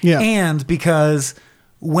gathered. Yeah. And because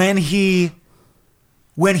when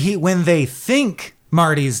they think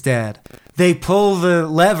Marty's dead, they pull the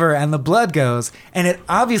lever and the blood goes, and it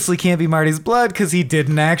obviously can't be Marty's blood because he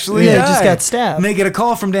didn't actually Yeah, he die. just got stabbed. And they get a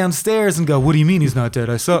call from downstairs and go, "What do you mean he's not dead?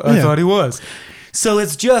 I thought he was." So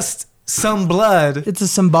it's just some blood. It's a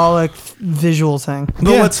symbolic visual thing.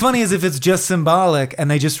 But Yeah. what's funny is if it's just symbolic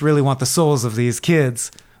and they just really want the souls of these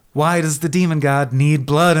kids, why does the demon god need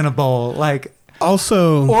blood in a bowl? Like,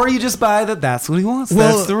 Also, or you just buy that that's what he wants.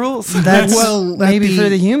 Well, That's the rules. That's Well, at maybe the- for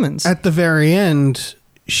the humans. at the very end,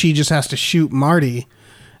 she just has to shoot Marty,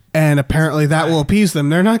 and apparently that will appease them.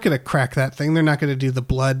 They're not going to crack that thing. They're not going to do the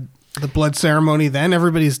blood ceremony. Then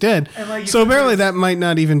everybody's dead. And, like, you So can- apparently that might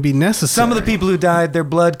not even be necessary. Some of the people who died, their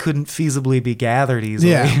blood couldn't feasibly be gathered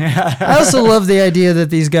easily. Yeah. I also love the idea that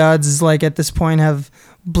these gods, is like at this point, have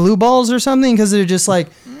blue balls or something because they're just like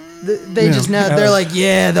they Yeah. just now they're like,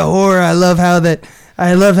 yeah, the horror. I love how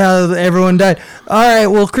everyone died. All right,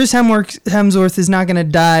 well, Chris Hemsworth is not gonna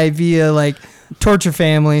die via like torture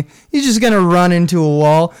family. He's just gonna run into a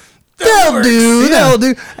wall. That'll works. do. Yeah. That'll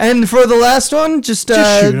do. And for the last one, just shoot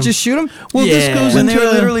 'em. him. Well, this goes When they into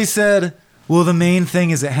literally said, well, the main thing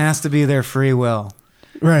is it has to be their free will.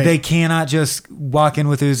 right. They cannot just walk in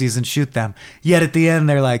with Uzis and shoot them. Yet at the end,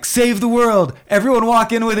 they're like, save the world. Everyone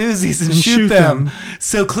walk in with Uzis and shoot them.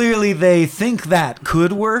 So clearly they think that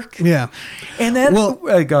could work. yeah. And then, Well-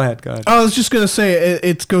 go ahead. I was just gonna say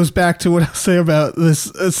it goes back to what I say about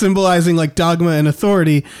this symbolizing like dogma and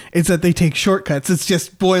authority. It's that they take shortcuts. It's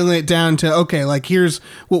just boiling it down to okay, like here's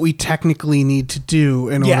what we technically need to do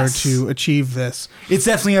in order Yes. to achieve this. It's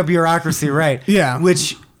definitely a bureaucracy, right? Yeah.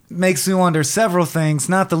 Which makes me wonder several things,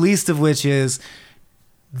 not the least of which is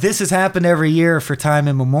this has happened every year for time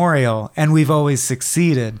immemorial, and we've always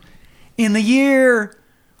succeeded. In the year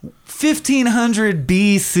 1500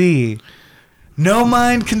 BC, no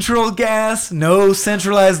mind-controlled gas, no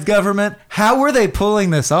centralized government. How were they pulling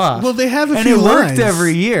this off? Well, they have a and few it worked lines.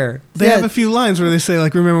 every year. They Yeah. have a few lines where they say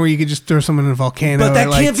like, "Remember where you could just throw someone in a volcano?" But that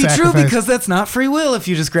or, like, can't be true sacrifice- because that's not free will if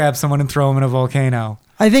you just grab someone and throw them in a volcano.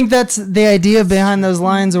 I think that's the idea behind those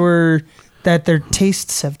lines, were that their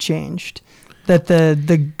tastes have changed, that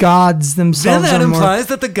the gods Then themselves that are more. implies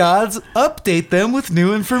that the gods update them with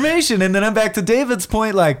new information. And then I'm back to David's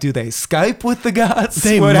point, like, do they Skype with the gods?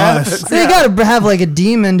 They What must. happens? They gotta have like a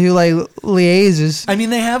demon who like liaises. I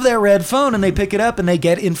mean, they have that red phone and they pick it up and they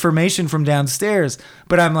get information from downstairs.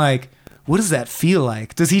 But I'm like, what does that feel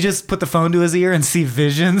like? Does he just put the phone to his ear and see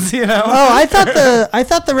visions, you know? Oh, I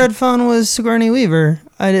thought the red phone was Sigourney Weaver.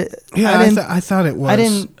 Yeah, I thought it was. I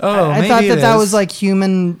didn't. Oh, I maybe thought it that is. was like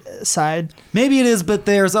human side. Maybe it is, but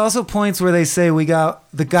there's also points where they say we got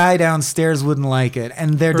the guy downstairs wouldn't like it.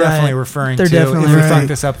 And they're Right. definitely referring They're to definitely if we right. fuck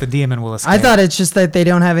this up, the demon will escape. I thought it's just that they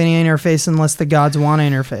don't have any interface unless the gods want to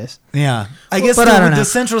interface. Yeah. I guess But I don't know. the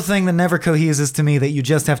central thing that never coheses to me that you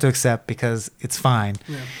just have to accept because it's fine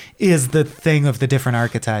is the thing of the different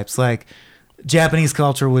archetypes. Like Japanese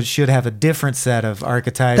culture should have a different set of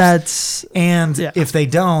archetypes. That's and yeah. if they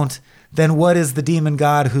don't, then what does the demon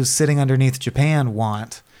god who's sitting underneath Japan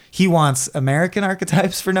want? He wants American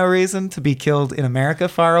archetypes for no reason to be killed in America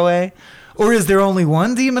far away? Or is there only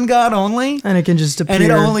one demon god only? and it can just appear. And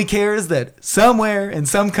it only cares that somewhere in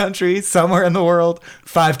some country, somewhere in the world,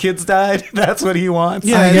 5 kids died. That's what he wants.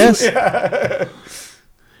 Yeah, I guess.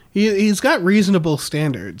 He's got reasonable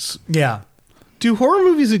standards. Yeah. Do horror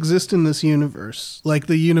movies exist in this universe, like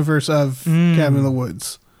the universe of Cabin in the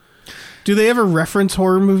Woods? Do they ever reference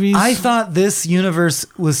horror movies? I thought this universe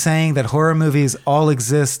was saying that horror movies all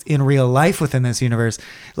exist in real life within this universe.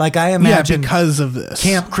 Like I yeah, imagine because of this.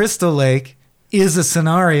 Camp Crystal Lake is a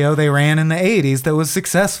scenario they ran in the 80s that was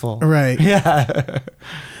successful. Right. Yeah.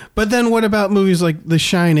 But then what about movies like The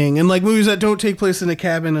Shining and like movies that don't take place in a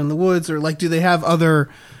cabin in the woods, or like do they have other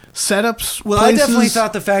setups? Well, places? I definitely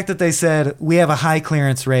thought the fact that they said we have a high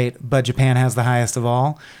clearance rate, but Japan has the highest of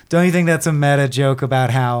all. Don't you think that's a meta joke about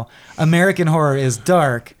how American horror is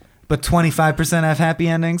dark, but 25% have happy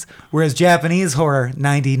endings, whereas Japanese horror,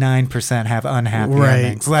 99% have unhappy Right.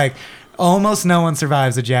 endings? Like Almost no one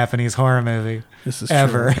survives a Japanese horror movie This is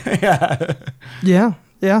ever. true. Yeah.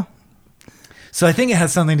 Yeah. So I think it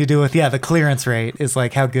has something to do with, the clearance rate is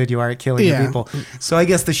like how good you are at killing your Yeah. people. So I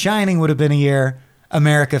guess The Shining would have been a year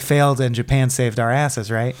America failed and Japan saved our asses,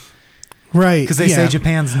 right? Right. Because they say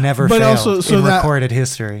Japan's never But failed also, so in that- recorded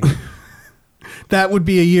history. that would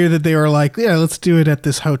be a year that they were like, yeah, let's do it at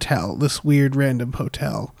this hotel, this weird random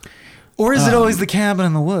hotel. Or is it always the cabin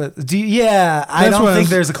in the woods? I That's don't what I think was-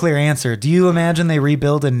 there's a clear answer. Do you imagine they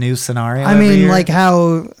rebuild a new scenario? I every mean, year? like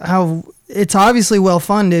how it's obviously well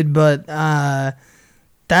funded, but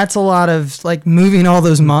that's a lot of like moving all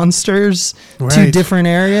those monsters to Right. different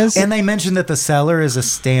areas. And they mentioned that the cellar is a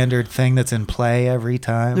standard thing that's in play every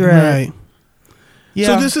time. Right. Yeah.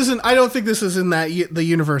 So this isn't. I don't think this is in the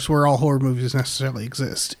universe where all horror movies necessarily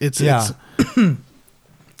exist. It's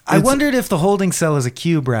I wondered if the holding cell is a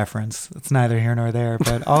Cube reference. It's neither here nor there,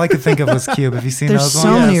 but all I could think of was Cube. Have you seen There's those so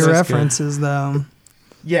ones? many Yes, that's references though. good.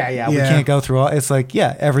 Yeah. We Yeah. can't go through all. It's like,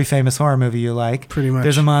 every famous horror movie you like. Pretty much.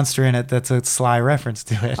 There's a monster in it that's a sly reference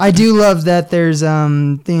to it. I do love that there's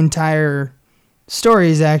the entire story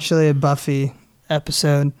is actually a Buffy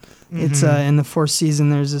episode. It's in the 4th season.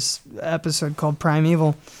 There's this episode called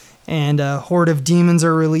Primeval, and a horde of demons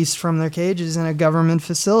are released from their cages in a government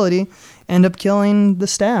facility, end up killing the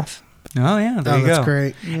staff. Oh, yeah. There you that's go.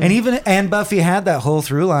 great. And Buffy had that whole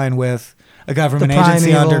through line with a government The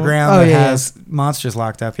agency primeval- underground Oh, that yeah. has monsters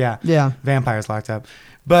locked up. Yeah. Yeah. Vampires locked up.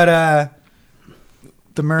 But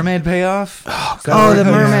the mermaid payoff? Oh, the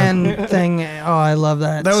merman thing. Oh, I love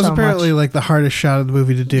that. That was so apparently much. like the hardest shot of the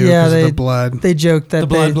movie to do Yeah, because of they- the blood. They joked that The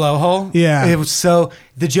blood they, blowhole? Yeah. It was so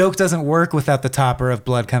the joke doesn't work without the topper of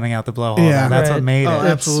blood coming out the blowhole. Yeah. That's what Right. made Oh, it.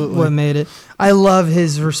 That's Absolutely. what made it. I love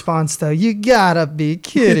his response though. You gotta be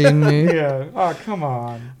kidding me. Yeah. Oh, come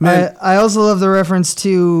on. Man. I also love the reference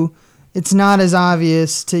to it's not as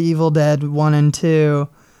obvious to Evil Dead 1 and 2,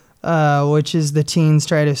 which is the teens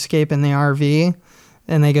try to escape in the RV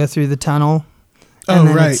and they go through the tunnel. And Oh,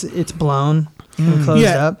 then right. it's blown and closed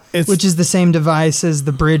Yeah, up, it's- which is the same device as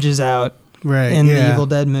the bridge is out Right. in the yeah. Evil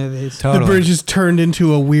Dead movies. Totally. The bridge is turned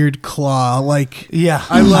into a weird claw. Like Yeah.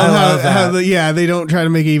 I love how that. they don't try to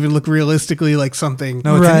make it even look realistically like something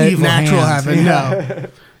No, it's Right. an evil natural hand. happened. Yeah.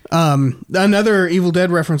 No. Another Evil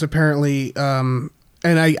Dead reference apparently, and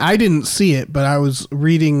I didn't see it, but I was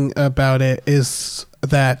reading about it, is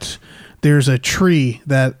that there's a tree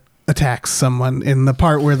that attacks someone in the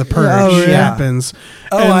part where the purge Oh, yeah. happens.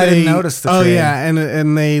 Oh, And I didn't notice the Oh tree. yeah,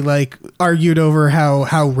 and they like argued over how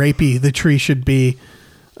rapey the tree should be.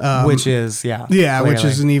 Which is, yeah. Yeah, which clearly.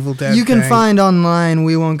 is an Evil Dead. You can thing. find online.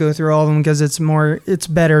 We won't go through all of them because it's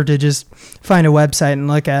better to just find a website and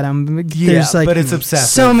look at them. Yeah, There's like but it's obsessive.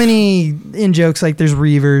 so many in jokes. Like there's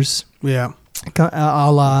Reavers, Yeah.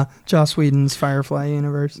 a la Joss Whedon's Firefly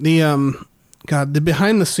universe. The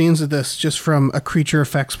behind the scenes of this, just from a creature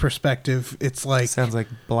effects perspective, it's like Sounds like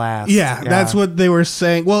blast. yeah, that's what they were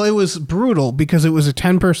saying. Well, it was brutal because it was a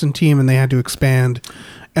 10-person team and they had to expand,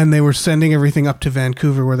 and they were sending everything up to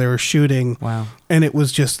Vancouver where they were shooting. Wow. And it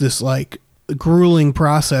was just this like grueling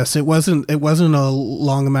process. It wasn't a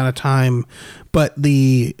long amount of time, but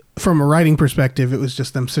from a writing perspective, it was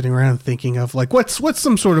just them sitting around thinking of like what's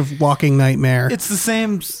some sort of walking nightmare. It's the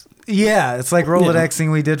same. Yeah, it's like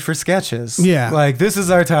Rolodexing we did for sketches. Yeah. Like, this is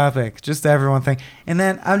our topic. Just everyone think. And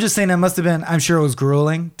then I'm just saying that must have been, I'm sure it was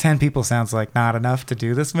grueling. 10 people sounds like not enough to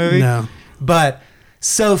do this movie. No. But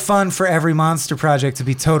so fun for every monster project to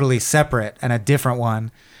be totally separate and a different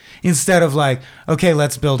one. Instead of like, okay,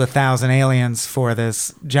 let's build 1,000 aliens for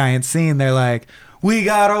this giant scene. They're like, we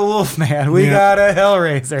got a Wolfman. We Yeah. got a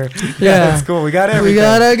Hellraiser. Yeah. That's cool. We got everything. We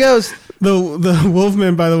got a ghost. The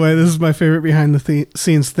Wolfman, by the way, this is my favorite behind the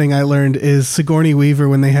scenes thing I learned, is Sigourney Weaver,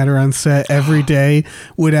 when they had her on set every day,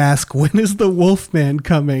 would ask, when is the Wolfman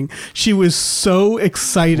coming? She was so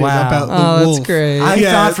excited Wow. about the Oh, wolf. that's great. I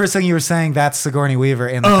Yeah. thought for a second you were saying that's Sigourney Weaver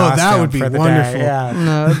in the Oh, costume that would be for the wonderful. Day. Yeah.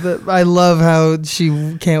 No, I love how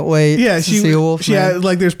she can't wait Yeah, to she see a wolf. She had,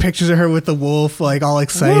 like, there's pictures of her with the wolf, like all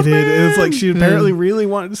excited. And it's like she apparently really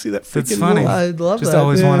wanted to see that freaking That's funny. wolf. I love Just that.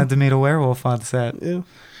 always yeah. wanted to meet a werewolf on set. Yeah.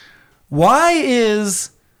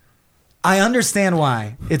 I understand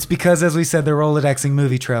why. It's because, as we said, they're Rolodexing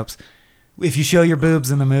movie tropes. If you show your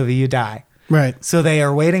boobs in the movie, you die. Right. So they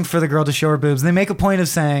are waiting for the girl to show her boobs. They make a point of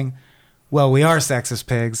saying, well, we are sexist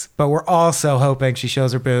pigs, but we're also hoping she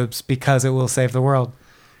shows her boobs because it will save the world.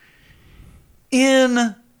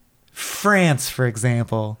 In France, for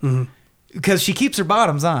example, because she keeps her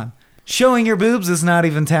bottoms on, showing your boobs is not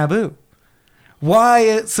even taboo.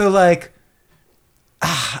 Why? So, like,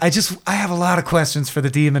 I have a lot of questions for the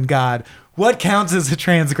demon god. What counts as a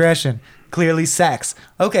transgression? Clearly sex.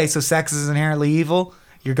 Okay, so sex is inherently evil.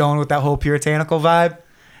 You're going with that whole puritanical vibe.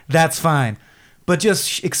 That's fine. But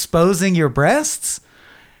just exposing your breasts?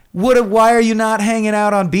 Why are you not hanging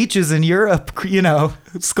out on beaches in Europe,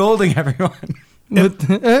 scolding everyone?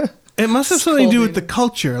 It must have something to do with the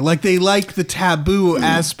culture. Like they like the taboo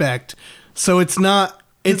aspect. So it's not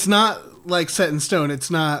like set in stone. It's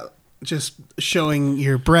not just showing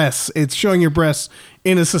your breasts. It's showing your breasts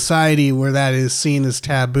in a society where that is seen as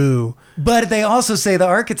taboo. But they also say the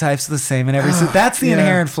archetypes are the same in every. So that's the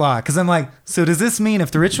inherent flaw. Because I'm like, so does this mean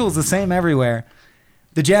if the ritual is the same everywhere,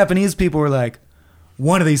 the Japanese people were like,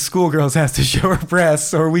 one of these schoolgirls has to show her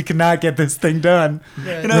breasts or we cannot get this thing done.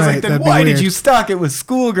 Right. And I was like, then why did you stock it with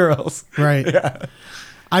schoolgirls? Right. Yeah.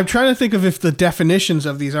 I'm trying to think of if the definitions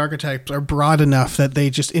of these archetypes are broad enough that they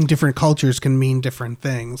just in different cultures can mean different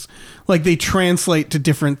things. Like they translate to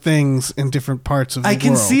different things in different parts of the world. I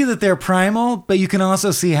can see that they're primal, but you can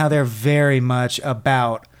also see how they're very much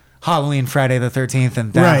about Halloween, Friday the 13th,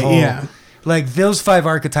 and that whole... Yeah. Like those 5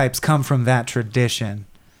 archetypes come from that tradition.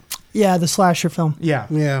 Yeah, the slasher film. Yeah.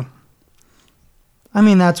 Yeah. I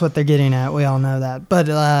mean, that's what they're getting at. We all know that. But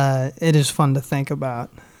it is fun to think about.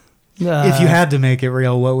 If you had to make it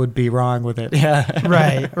real, what would be wrong with it? Yeah.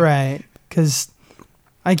 Right. Because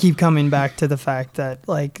I keep coming back to the fact that,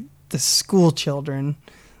 like, the school children,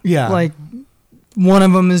 like, one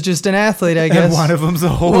of them is just an athlete, I guess. And one of them's a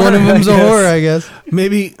whore. One of them's a whore, I guess.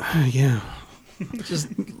 Maybe, yeah. Just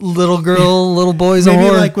little girl, little boy's maybe a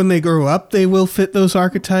whore. Like when they grow up, they will fit those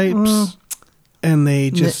archetypes. And they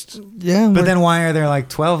just... But then why are there like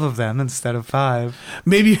 12 of them instead of 5?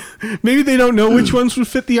 Maybe they don't know which ones would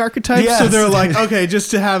fit the archetype. Yes. So they're like, okay, just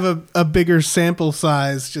to have a bigger sample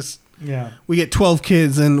size, we get 12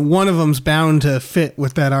 kids and one of them's bound to fit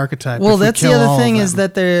with that archetype. Well, that's the other thing is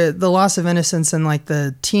that the loss of innocence and like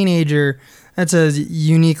the teenager, that's a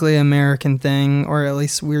uniquely American thing, or at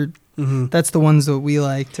least weird. Mm-hmm. That's the ones that we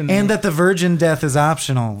like to make. And that the virgin death is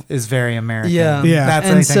optional is very American. Yeah. That's,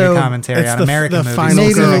 I think, a commentary on American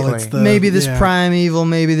movies. Maybe this primeval,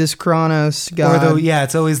 maybe this Kronos god. Or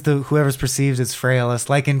it's always whoever's perceived as frailest.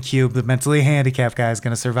 Like in Cube, the mentally handicapped guy is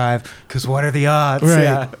going to survive because what are the odds? Right.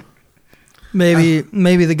 Yeah.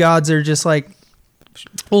 Maybe the gods are just like,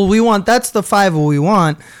 well, that's the 5 we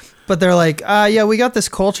want. But they're like, we got this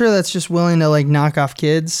culture that's just willing to like knock off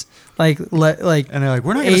kids. And they're like,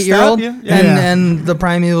 we're not going to stop you. Yeah. And the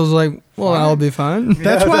primeval's like, well, that'll be fine.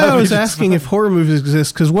 That's why I was asking if horror movies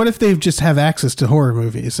exist, because what if they just have access to horror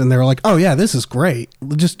movies and they're like, oh yeah, this is great.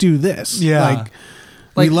 We'll just do this. Yeah.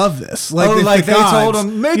 We love this. Like they told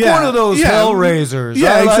them, make one of those Hellraisers.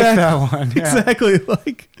 Yeah, I exactly. like that one. Yeah. Exactly.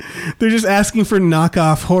 Like they're just asking for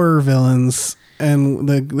knockoff horror villains. And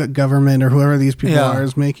the government or whoever these people are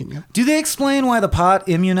is making it. Do they explain why the pot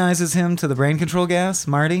immunizes him to the brain control gas,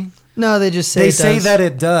 Marty? No, they just say that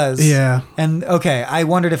it does. Yeah. And okay, I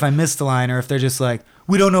wondered if I missed the line or if they're just like,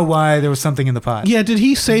 we don't know why there was something in the pot. Yeah, did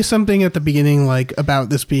he say something at the beginning like about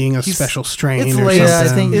this being a special strain it's or laced,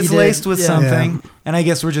 something? I think it's laced with something. And I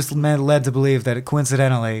guess we're just led to believe that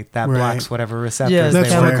coincidentally that blocks whatever receptors they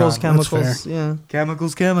work on. Chemicals. Yeah.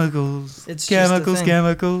 Chemicals. It's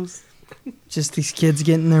chemicals. Just these kids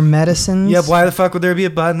getting their medicines. Yep. Why the fuck would there be a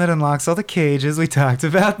button that unlocks all the cages? We talked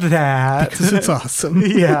about that. Because it's awesome.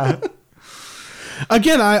 Yeah.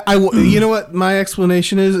 Again, you know what my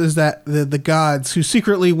explanation is that the gods who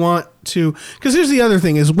secretly want to, because here's the other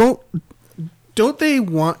thing is don't they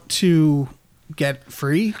want to get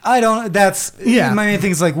free? I don't. That's my main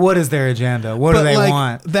thing is like, what is their agenda? What do they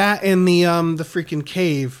want? That in the freaking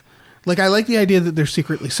cave. Like, I like the idea that they're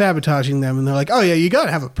secretly sabotaging them, and they're like, "Oh yeah, you got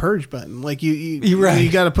to have a purge button. Like you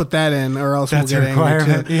got to put that in, or else that's we'll get a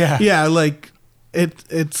requirement." Yeah. Like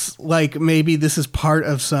it's like maybe this is part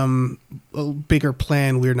of some bigger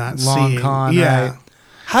plan we're not seeing. Con, right?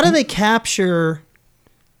 How do they capture?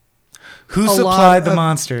 Who supplied the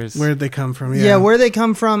monsters? Where'd they come from? Yeah, where they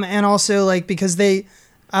come from, and also like because they,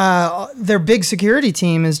 their big security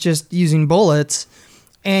team is just using bullets,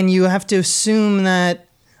 and you have to assume that.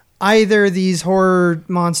 Either these horror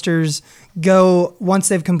monsters go, once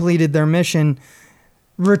they've completed their mission,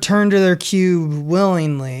 return to their cube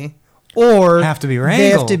willingly, or they have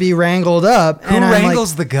to be wrangled up. Who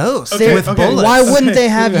wrangles the ghost with bullets? Why wouldn't they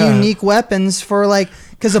have unique weapons for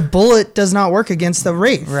because a bullet does not work against the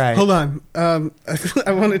wraith. Right. Hold on.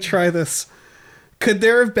 I want to try this. Could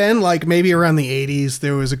there have been maybe around the 80s,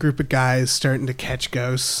 there was a group of guys starting to catch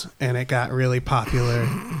ghosts and it got really popular.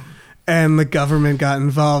 And the government got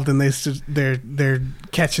involved, and they're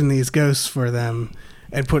catching these ghosts for them,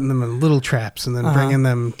 and putting them in little traps and then bringing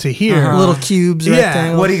them to here. Little cubes, Yeah.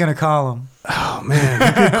 rectangles. What are you gonna call them? Oh man,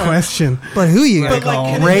 good question. But who you gonna But, like, call?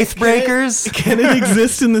 can 'em? Wraith breakers? Can it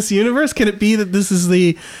exist in this universe? Can it be that this is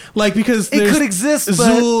the because It there's could exist, but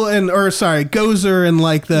Zool Gozer and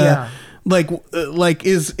like the Yeah.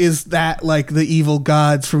 is that like the evil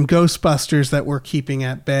gods from Ghostbusters that we're keeping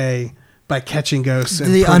at bay by catching ghosts?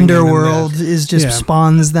 And The putting them in underworld the- is just Yeah.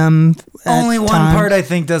 spawns them. at only one times. part I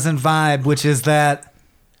think doesn't vibe, which is that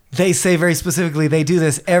they say very specifically they do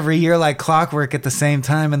this every year like clockwork at the same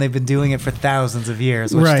time, and they've been doing it for thousands of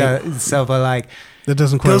years. Which Right. but like that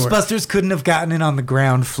doesn't quite work. Ghostbusters couldn't have gotten in on the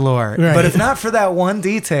ground floor. Right. But if not for that one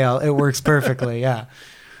detail, it works perfectly. Yeah.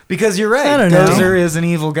 Because you're right. I don't know. Gozer is an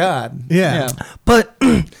evil god. Yeah. But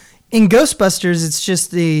in Ghostbusters, it's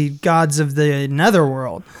just the gods of the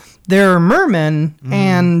netherworld. There are mermen,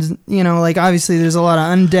 and like obviously there's a lot of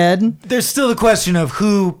undead. There's still the question of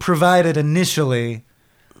who provided initially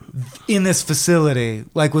in this facility.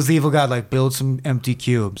 Like, was the evil god like, build some empty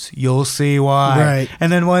cubes? You'll see why. Right.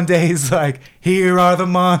 And then one day he's like, here are the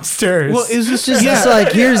monsters. Well, is this Just yeah. it's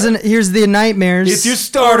like here's the nightmares. it's your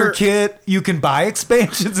starter Or- kit. You can buy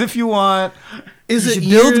expansions if you want. Is You it should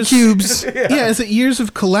build years- cubes. Yeah, is it years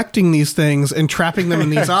of collecting these things and trapping them in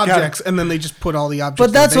these objects, and then they just put all the objects?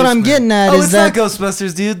 But that's in the what I'm basement? getting at. Oh, is it's that not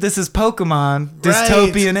Ghostbusters, dude. This is Pokemon. Right.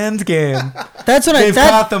 Dystopian Endgame. that's what They've that,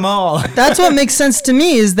 caught them all. that's what makes sense to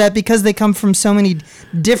me is that because they come from so many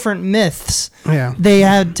different myths, Yeah. they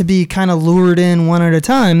had to be kind of lured in one at a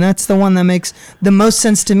time. That's the one that makes the most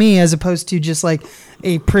sense to me, as opposed to just like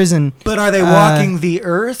a prison. But are they walking the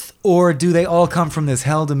earth, or do they all come from this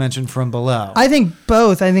hell dimension from below? I think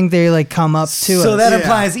both. I think they like come up to So us. that Yeah.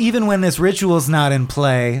 implies even when this ritual's not in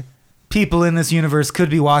play, people in this universe could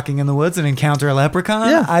be walking in the woods and encounter a leprechaun.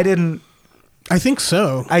 Yeah. I didn't I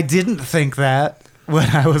think that when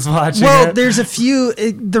I was watching Well, it. there's a few.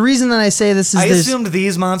 The reason that I say this is I there's assumed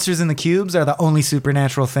these monsters in the cubes are the only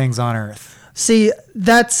supernatural things on Earth. see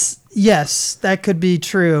that's yes, that could be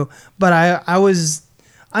true. But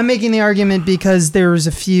I'm making the argument because there's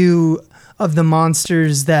a few of the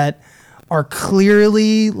monsters that are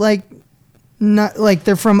clearly like not like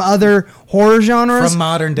they're from other horror genres From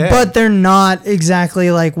modern day. but they're not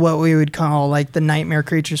exactly like what we would call like the nightmare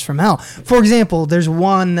creatures from hell. For example, there's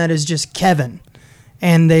one that is just Kevin,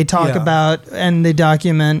 and they talk Yeah. about and they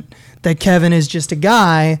document that Kevin is just a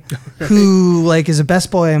guy who like is a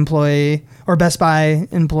Best Buy employee,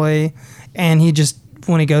 and he just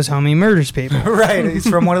when he goes home he murders people. Right. He's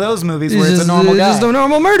from one of those movies He's where it's a normal guy. just a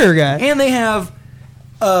normal murder guy. And they have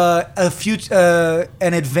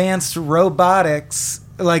an advanced robotics,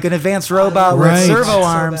 like an advanced robot with Right. servo So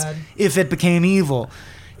arms bad. if it became evil.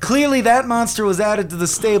 Clearly, that monster was added to the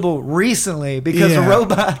stable recently because the Yeah.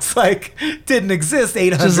 robots like didn't exist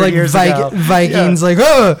 800 Just like years ago. Vikings, Yeah. like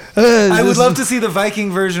I would love to see the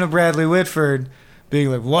Viking version of Bradley Whitford being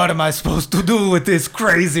like, "What am I supposed to do with this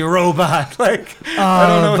crazy robot?" Like, I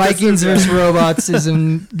don't know. What this Vikings is. vs Robots is a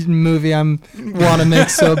movie I want to make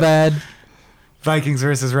so bad. Vikings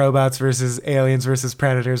versus robots versus aliens versus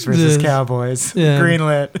predators versus Yeah. cowboys. Yeah.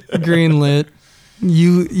 Greenlit. Greenlit.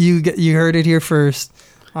 You heard it here first.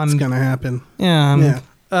 It's gonna happen. Yeah.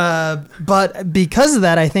 Yeah. But because of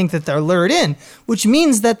that, I think that they're lured in, which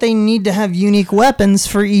means that they need to have unique weapons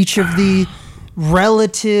for each of the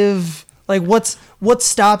relative. Like what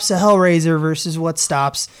stops a Hellraiser versus what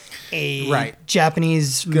stops a Right.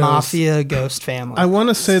 Japanese mafia ghost family. I want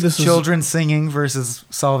to say this is Children singing versus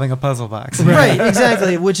solving a puzzle box. Right,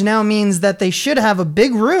 exactly. Which now means that they should have a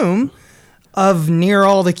big room of near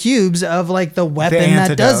all the cubes of like the weapon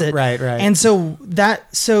that does antidote. it. Right, right. And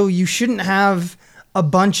so you shouldn't have a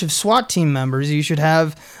bunch of SWAT team members. You should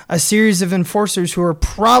have a series of enforcers who are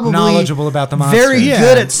probably Knowledgeable about the monster. very Yeah.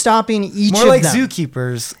 good at stopping each More of like them.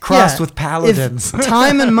 zookeepers crossed Yeah. with paladins. If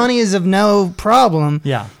time and money is of no problem,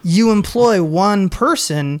 Yeah. you employ one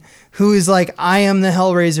person who is like, I am the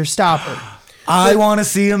Hellraiser stopper. I want to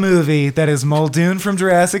see a movie that is Muldoon from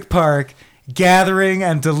Jurassic Park gathering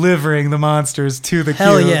and delivering the monsters to the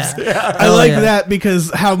Hell cubes. yeah. I Hell like yeah. that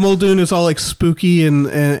because how Muldoon is all like spooky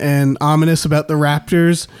and ominous about the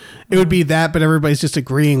raptors. It would be that, but everybody's just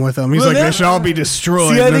agreeing with him. He's Well, like, that- they should all be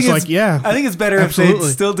destroyed. See, I and think it's like, yeah. I think it's better if absolutely.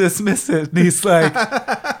 they still dismiss it. And he's like,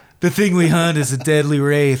 the thing we hunt is a deadly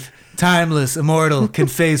wraith, timeless, immortal, can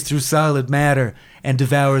phase through solid matter, and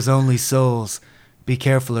devours only souls. Be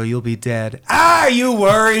careful or you'll be dead. You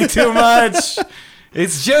worry too much.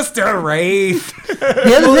 It's just a wraith.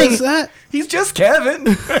 The other What thing, is that? He's just Kevin.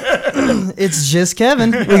 it's just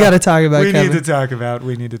Kevin. We got to talk about we Kevin. need to talk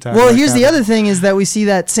about. Well, here's the other thing is that we see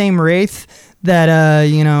that same wraith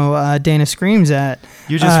that Dana screams at.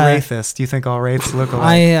 You're just racist. You think all wraiths look alike?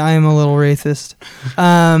 I am a little racist.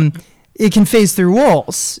 It can phase through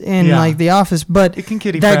walls in like the office, but it can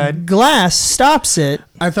kitty that pride. glass stops it.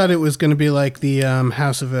 I thought it was going to be like the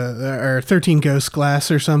House of or 13 Ghost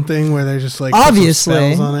Glass or something, where they're just like put some Obviously,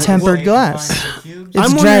 spells on it. tempered glass. It's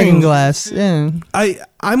I'm dragon wondering- glass. Yeah.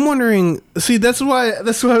 I'm wondering. See, that's why I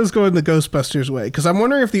was going the Ghostbusters way, because I'm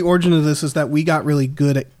wondering if the origin of this is that we got really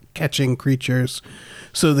good at catching creatures.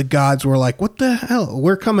 So the gods were like, "What the hell?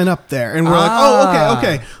 We're coming up there," and we're like, "Oh,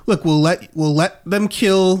 okay. Look, we'll let them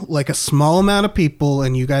kill like a small amount of people,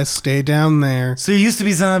 and you guys stay down there." So there used to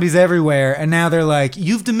be zombies everywhere, and now they're like,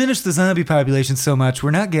 you've diminished the zombie population so much,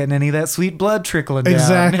 we're not getting any of that sweet blood trickling down.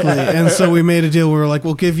 Exactly, and so we made a deal where we're like,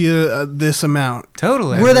 "We'll give you this amount."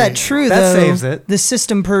 Totally. Were that true, that though, saves it. the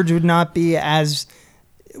system purge would not be as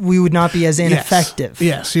ineffective.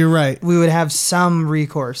 Yes, you're right. We would have some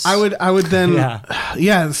recourse. I would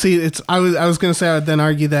then see I was going to say I would then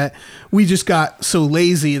argue that we just got so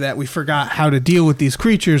lazy that we forgot how to deal with these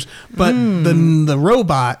creatures, but the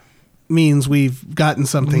robot means we've gotten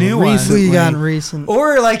something New one. recently. We got recent.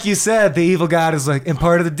 Or like you said, the evil god is like, and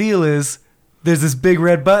part of the deal is there's this big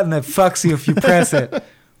red button that fucks you if you press it.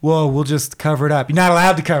 Well, we'll just cover it up. You're not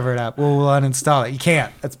allowed to cover it up. Well, we'll uninstall it. You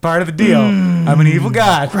can't. That's part of the deal. I'm an evil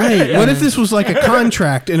god. Right. What if this was like a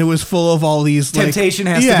contract and it was full of all these like, Temptation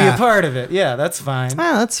has to be a part of it. Yeah, that's fine. Oh,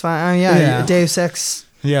 that's fine. Yeah. Deus Ex.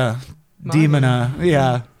 Yeah. Demona.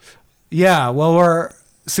 Yeah. Yeah. Well, we're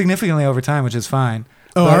significantly over time, which is fine.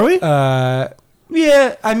 Oh, But, are we?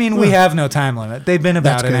 Yeah. I mean, we have no time limit. They've been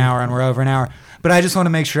about That's an good. hour, and we're over an hour. But I just want to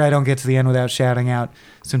make sure I don't get to the end without shouting out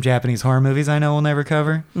some Japanese horror movies I know we'll never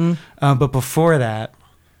cover. But before that,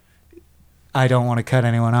 I don't want to cut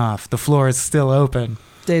anyone off. The floor is still open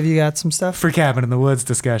Dave, you got some stuff? for Cabin in the Woods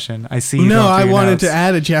discussion. I see you. No, going through I your wanted notes. to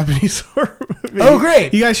add a Japanese horror movie. Oh,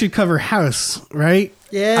 great. You guys should cover House, right?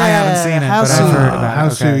 Yeah. I haven't seen it, but House I've of- heard about it.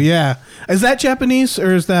 House, Okay. yeah. Is that Japanese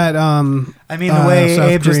or is that I mean, the way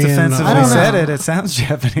South Abe just Korean, defensively I don't said know. it sounds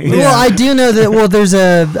Japanese. Well, I do know that. Well, there's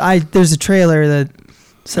a trailer that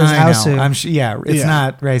says I know. Houseu. I'm it's Yeah.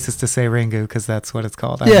 not racist to say Ringu because that's what it's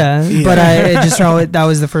called. Yeah, Yeah. but that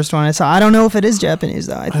was the first one I saw. I don't know if it is Japanese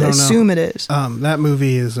though. I don't know. assume it is. that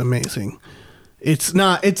movie is amazing. It's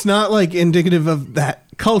not like indicative of that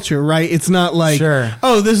culture, right? It's not like, Sure.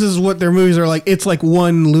 oh, this is what their movies are like. It's like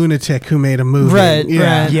one lunatic who made a movie. Right,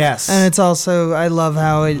 Yeah. right. Yes. And it's also, I love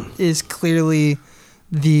how it is clearly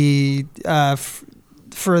the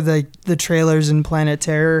for the trailers in Planet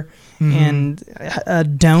Terror and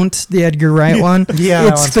Don't, the Edgar Wright one. Yeah,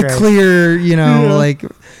 that it's one's the great. clear, like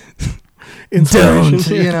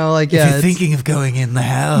Inspiration. don't, like if you're it's- thinking of going in the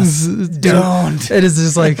house, don't. It is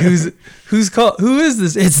just like who is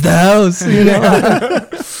this? It's the house,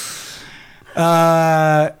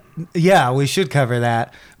 Yeah, we should cover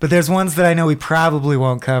that. But there's ones that I know we probably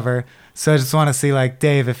won't cover. So I just want to see, like,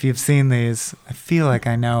 Dave, if you've seen these. I feel like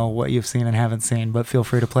I know what you've seen and haven't seen, but feel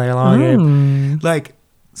free to play along, Abe. Like,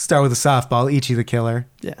 start with a softball, Ichi the Killer.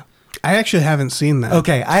 Yeah. I actually haven't seen that.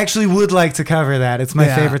 Okay, I actually would like to cover that. It's my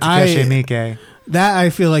Yeah, favorite Takeshi Miike. That I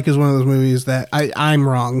feel like is one of those movies that I'm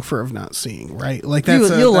wrong for of not seeing, right? Like that's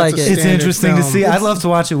You'll like it. It's standard interesting to film. see. I'd love to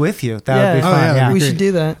watch it with you. That would be Yeah. fun. Oh, yeah, yeah. We Great. should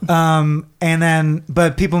do that. And then,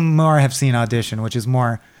 but people more have seen Audition, which is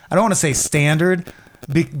more, I don't want to say standard,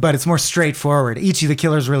 but it's more straightforward. Ichi the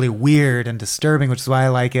Killer is really weird and disturbing, which is why I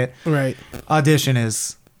like it. Right. Audition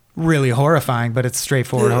is really horrifying, but it's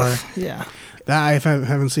straightforward horror. Yeah. That I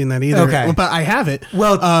haven't seen that either. Okay. Well, but I have it.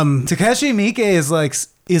 Well, Takeshi Miike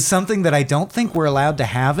is something that I don't think we're allowed to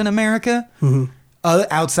have in America,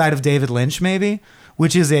 outside of David Lynch, maybe,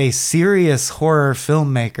 which is a serious horror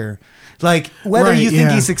filmmaker. Like, whether Right, you think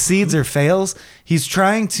yeah. he succeeds or fails, he's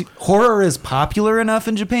trying to. Horror is popular enough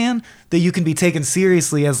in Japan that you can be taken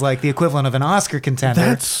seriously as like the equivalent of an Oscar contender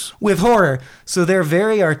That's- with horror. So they're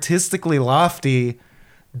very artistically lofty,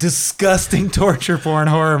 disgusting torture porn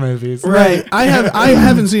horror movies. Right. I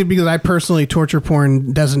haven't seen it because I personally torture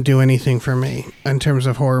porn doesn't do anything for me in terms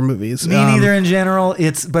of horror movies. Me neither in general.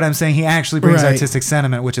 But I'm saying he actually brings Right. artistic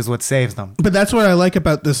sentiment, which is what saves them. But that's what I like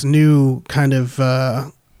about this new kind of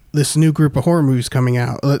this new group of horror movies coming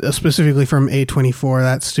out, specifically from A24,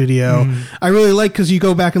 that studio. I really like because you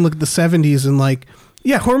go back and look at the 70s and like,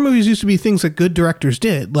 yeah, horror movies used to be things that good directors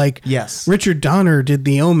did. Like Yes. Richard Donner did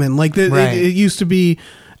The Omen. Like Right. it used to be.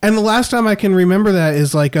 And the last time I can remember that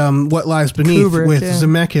is like What Lies Beneath Kubrick, with yeah.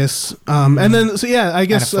 Zemeckis. And then, so yeah, I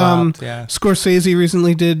guess flopped, yeah. Scorsese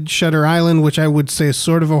recently did Shutter Island, which I would say is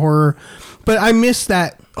sort of a horror. But I miss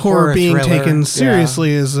that horror Horror being thriller, taken yeah.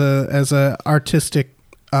 seriously as a artistic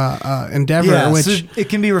endeavor. Yeah, which so it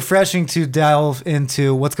can be refreshing to delve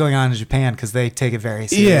into what's going on in Japan because they take it very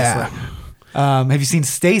seriously. Yeah. Have you seen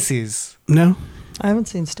Stacy's? no, I haven't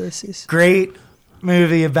seen Stacy's. Great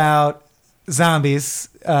movie about zombies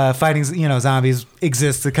fighting. Zombies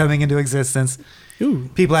exist, they're coming into existence. ooh,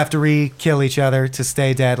 People have to re-kill each other to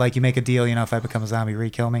stay dead. Like you make a deal, if I become a zombie,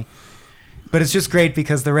 re-kill me. But it's just great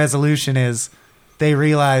because the resolution is they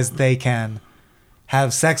realize they can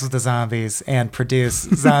have sex with the zombies and produce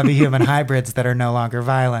zombie human hybrids that are no longer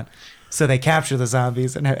violent. So they capture the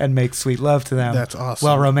zombies and make sweet love to them. That's awesome.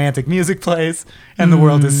 While romantic music plays and the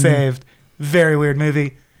world is saved. Very weird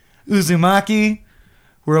movie. Uzumaki,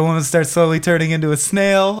 where a woman starts slowly turning into a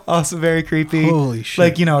snail. Also very creepy. Holy shit.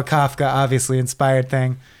 Like, a Kafka obviously inspired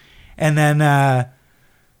thing. And then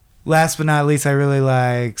last but not least, I really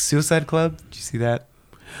like Suicide Club. Did you see that?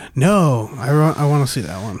 no, I want to see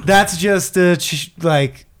that one. That's just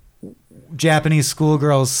like Japanese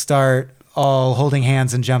schoolgirls start all holding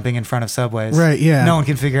hands and jumping in front of subways. Right, yeah. No one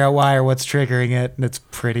can figure out why or what's triggering it, and it's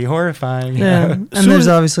pretty horrifying. Yeah, and So- there's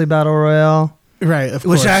obviously Battle Royale. Right, of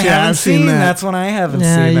Which course. I Yeah, haven't I've seen. that. That's one I haven't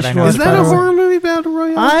Yeah, seen. you That I should know watch Is that a Battle horror movie, Battle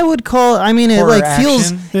Royale? I would call. I mean, Horror it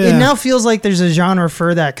feels. action? It Yeah. now feels like there's a genre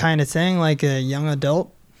for that kind of thing, like a young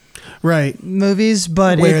adult right. movies,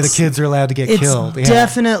 but where the it's- kids are allowed to get it's killed. Yeah.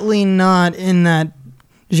 definitely not in that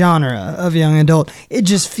genre of young adult. It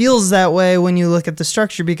just feels that way when you look at the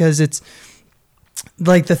structure because it's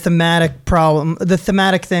like the thematic problem. The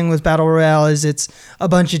thematic thing with Battle Royale is it's a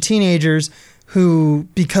bunch of teenagers who,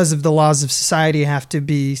 because of the laws of society, have to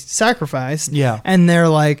be sacrificed. Yeah. And they're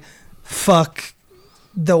like, fuck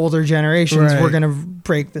the older generations. Right. We're going to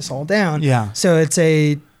break this all down. Yeah. So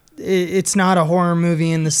it's not a horror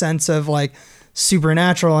movie in the sense of like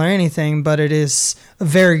supernatural or anything, but it is a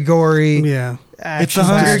very gory. Yeah. It's the action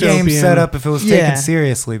Hunger packed. Games dystopian. setup if it was Yeah. taken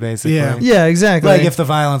seriously, basically. Yeah. Yeah, exactly. Like if the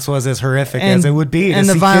violence was as horrific And- as it would be to and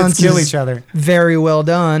the see violence kids kill is- each other. very well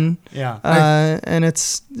done. Yeah. And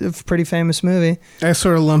it's a pretty famous movie. I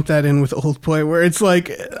sort of lump that in with Old Boy, where it's like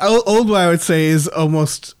Old Boy, I would say, is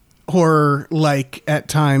almost horror-like at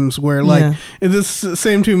times, where like Yeah. in this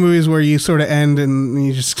same two movies where you sort of end and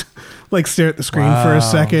you just like stare at the screen for Wow. a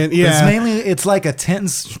second. But Yeah, it's like a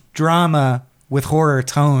tense drama with horror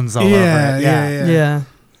tones all yeah, over it. yeah, Yeah.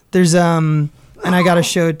 There's and I gotta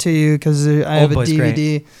show it to you because I have a Boy's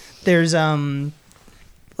DVD. There's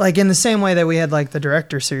like in the same way that we had like the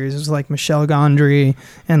director series, it was like Michelle Gondry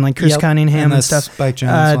and like Chris Yep. Cunningham And and the stuff. Spike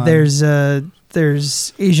Jonze one.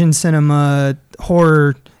 There's Asian cinema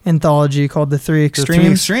horror anthology called The Three The Extremes.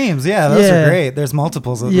 Three Extremes, yeah, those Yeah. are great. There's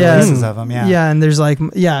multiples of Yeah. releases of them, yeah. Yeah, and there's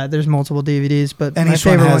there's multiple DVDs, but And my each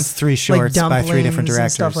one favorite has three shorts like by three different Dumplings and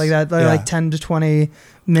directors. stuff like that. They're Yeah. like 10 to 20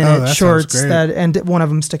 Oh, minute that sounds shorts great. and one of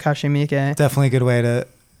them's Takashi Miike. Definitely a good way to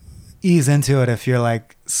ease into it if you're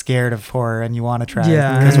like scared of horror and you want to try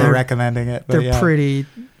Yeah, it because and we're they're- recommending it. But They're yeah. pretty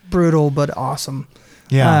brutal but awesome.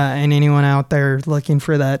 Yeah. And anyone out there looking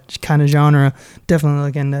for that kind of genre, definitely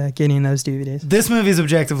look into getting those DVDs. This movie is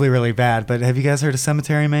objectively really bad, but have you guys heard of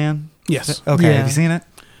Cemetery Man? yes. Okay, Yeah. have you seen it?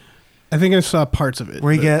 I think I saw parts of it.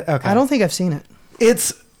 Where you but- get okay. I don't think I've seen it.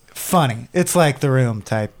 It's funny. It's like The Room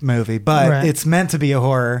type movie, but Right. it's meant to be a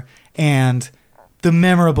horror. And the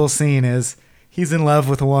memorable scene is he's in love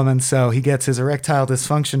with a woman, so he gets his erectile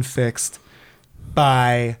dysfunction fixed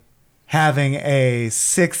by having a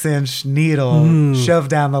 6-inch needle shoved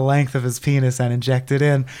down the length of his penis and injected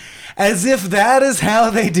in. As if that is how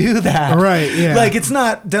they do that. Right, yeah. Like, it's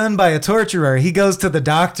not done by a torturer. He goes to the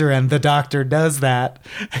doctor and the doctor does that.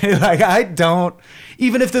 Like, I don't...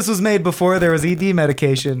 Even if this was made before there was ED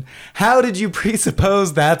medication, how did you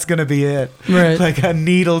presuppose that's going to be it? Right. Like a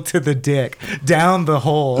needle to the dick, down the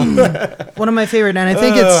hole. One of my favorite, and I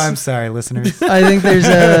think I'm sorry, listeners. I think there's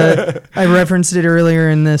I referenced it earlier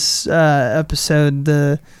in this episode,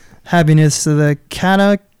 the happiness of the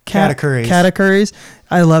Katakuris. Katakuris.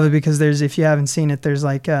 I love it because if you haven't seen it, there's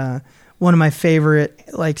like one of my favorite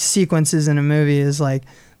like sequences in a movie is like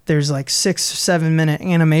there's like 6-7 minute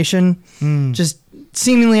animation, just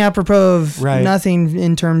seemingly apropos of Right. nothing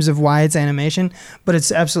in terms of why it's animation, but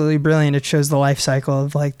it's absolutely brilliant. It shows the life cycle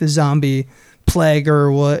of like the zombie plague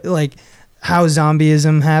or what, like how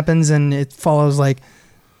zombieism happens, and it follows like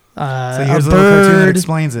So a here's a little cartoon that bird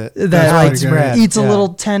explains it. that That's like pretty good. eats a Yeah.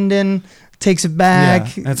 little tendon, takes it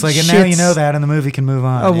back. Yeah. It's like, and now you shits know that, and the movie can move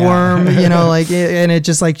on. a Yeah. worm, like, and it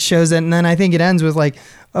just like shows it, and then I think it ends with like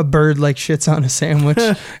a bird like shits on a sandwich,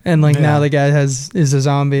 and like Yeah. now the guy is a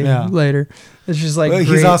zombie Yeah. later. It's just like Well, he's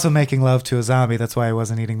great. also making love to a zombie. That's why he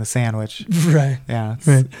wasn't eating the sandwich. right. Yeah, it's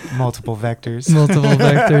Right. multiple vectors. Multiple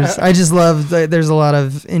vectors. I just love that there's a lot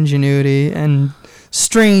of ingenuity and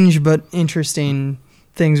strange but interesting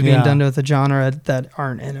things being Yeah. done with the genre that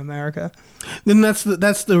aren't in America. Then that's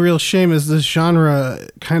the real shame is this genre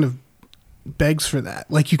kind of begs for that.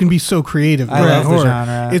 Like you can be so creative. I with love the horror.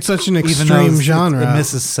 genre. It's such an Even though extreme it's- genre. It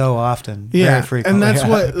misses so often. Yeah, Very frequently. and that's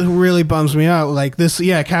what really bums me out. Like this,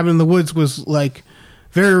 Cabin in the Woods was like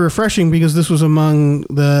very refreshing because this was among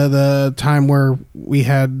the time where we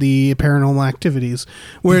had the Paranormal Activities,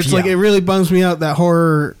 where it's like Yeah. it really bums me out that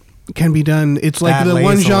horror can be done. It's like That the one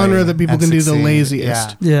lazily genre that people and can do the succeed.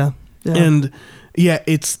 laziest, Yeah. and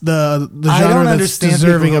it's the I don't genre that's understand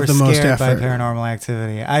deserving people of who the are most scared by effort. Paranormal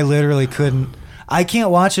Activity. I literally couldn't. I can't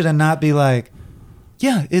watch it and not be like,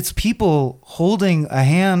 yeah, it's people holding a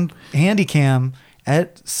handy cam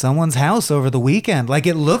at someone's house over the weekend. Like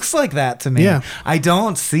it looks like that to me. Yeah. I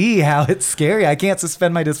don't see how it's scary. I can't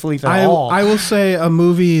suspend my disbelief at all. I will say a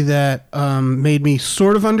movie that made me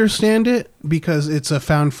sort of understand it because it's a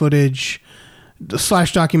found footage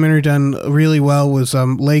 / documentary done really well was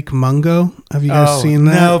Lake Mungo. Have you guys seen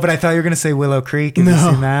that? No, but I thought you were going to say Willow Creek. Have you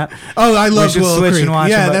No. seen that? Oh, I love should Willow switch Creek. and watch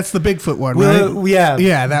Yeah, them, but- that's the Bigfoot one, Willow, right? yeah.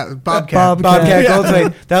 Yeah, that Bobcat. Bobcat Yeah.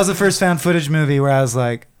 Goldthwait. That was the first found footage movie where I was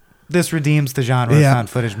like, this redeems the genre Yeah. of found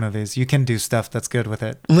footage movies. You can do stuff that's good with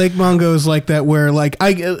it. Lake Mungo is like that where like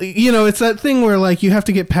it's that thing where like you have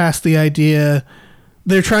to get past the idea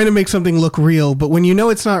they're trying to make something look real, but when you know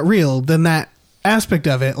it's not real, then that aspect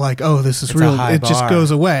of it, like, oh, this is It's a real, high it just bar. goes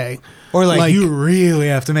away. Or like you really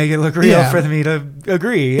have to make it look real Yeah. for me to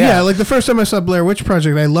agree. Yeah. Yeah. Like the first time I saw Blair Witch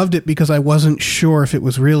Project, I loved it because I wasn't sure if it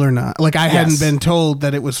was real or not. Like I hadn't Yes. been told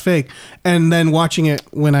that it was fake. And then watching it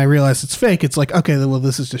when I realized it's fake, it's like, okay, well,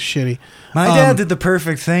 this is just shitty. My dad did the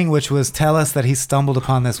perfect thing, which was tell us that he stumbled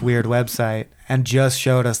upon this weird website and just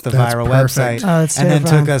showed us the That's viral perfect. website. Oh, that's and then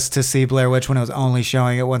terrifying. took us to see Blair Witch when it was only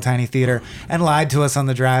showing at one tiny theater and lied to us on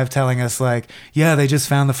the drive, telling us, like, yeah, they just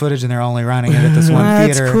found the footage and they're only running it at this one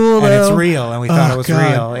That's theater. cool, and it's though. real. And we thought Oh, it was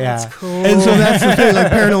God. real. Yeah. That's cool. And so that's the thing, like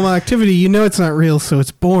Paranormal Activity, you know it's not real, so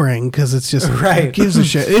it's boring because it's just, Right. who gives a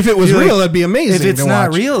shit? If it was You're real, like, that'd be amazing If it's to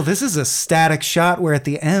not watch. real, this is a static shot where at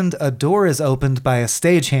the end a door is opened by a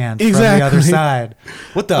stagehand from the Exactly. other side.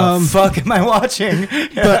 What the fuck am I watching?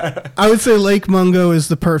 But I would say Lake Mungo is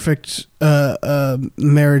the perfect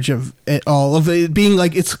marriage of it all, of it being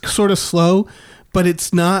like it's sort of slow, but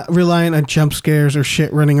it's not reliant on jump scares or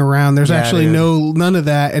shit running around. There's Yeah, actually dude. none of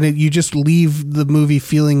that, and you just leave the movie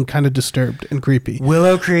feeling kind of disturbed and creepy.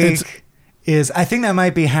 Willow Creek It's- is, I think that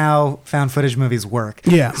might be how found footage movies work.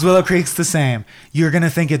 Yeah. Because Willow Creek's the same. You're going to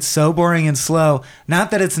think it's so boring and slow. Not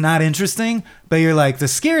that it's not interesting, but you're like, the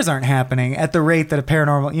scares aren't happening at the rate that a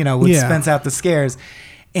paranormal, would Yeah. dispense out the scares.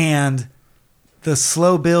 And the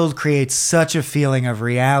slow build creates such a feeling of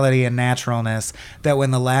reality and naturalness that when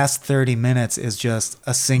the last 30 minutes is just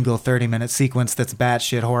a single 30-minute sequence that's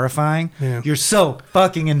batshit horrifying, Yeah. you're so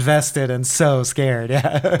fucking invested and so scared.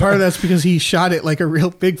 Yeah. Part of that's because he shot it like a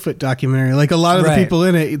real Bigfoot documentary. Like a lot of Right. the people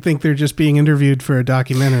in it, you think they're just being interviewed for a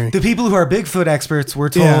documentary. The people who are Bigfoot experts were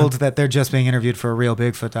Yeah. told that they're just being interviewed for a real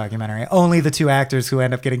Bigfoot documentary. Only the two actors who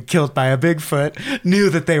end up getting killed by a Bigfoot knew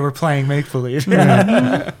that they were playing make-believe.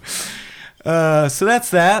 So that's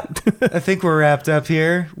that. I think we're wrapped up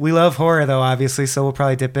here. We love horror, though, obviously, so we'll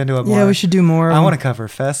probably dip into it more. Yeah, we should do more. I want to cover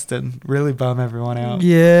Fest and really bum everyone out.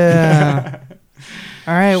 Yeah.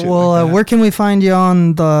 All right. Shit Well, like that. where can we find you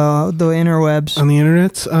on the interwebs? On the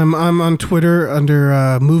internet, I'm on Twitter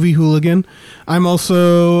under Movie Hooligan. I'm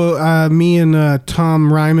also me and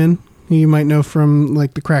Tom Ryman, who you might know from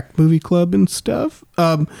like the Crack Movie Club and stuff.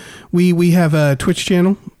 We have a Twitch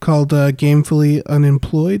channel called Gamefully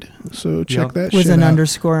Unemployed, so check Yep. that With shit an out.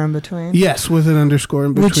 underscore in between. Yes, with an underscore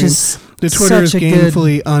in between. Which is the Twitter is such a good-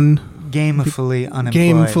 Gamefully Gamefully unemployed.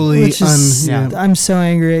 Gamefully Which is, yeah. I'm so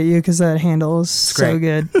angry at you because that handle is so great.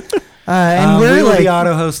 good. And we we're will like, be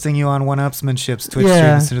auto-hosting you on One-Upsmanship's Twitch Yeah.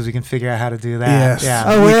 stream as soon as we can figure out how to do that. Yes. Yeah.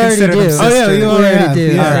 Oh, we already consider them do. Oh yeah, sister- you We already already have. do.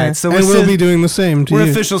 Yeah. All right, so and we're we'll si- be doing the same to We're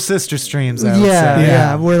you. official sister streams, I yeah, would say. yeah,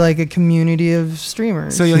 Yeah. we're like a community of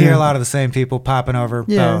streamers. So you'll hear Yeah. a lot of the same people popping over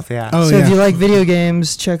Yeah. both. Yeah. Oh, so yeah. if you like video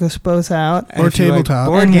games, check us both out. And Or if you like tabletop.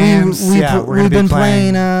 board And games. we've yeah, we're gonna be been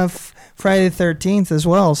playing playing. Friday the 13th as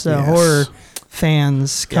well. So Yes. horror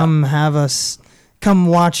fans, come come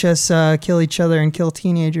watch us kill each other and kill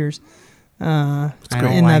teenagers. I don't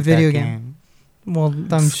in like that video game. Well,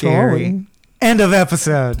 I'm sure. Scary. End of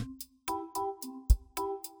episode.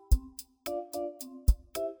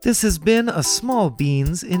 This has been a Small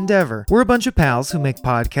Beans endeavor. We're a bunch of pals who make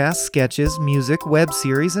podcasts, sketches, music, web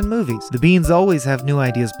series, and movies. The beans always have new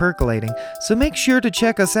ideas percolating, so make sure to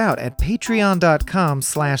check us out at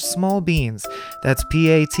patreon.com/smallbeans. That's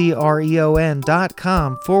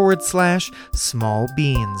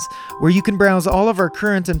patreon.com/smallbeans, where you can browse all of our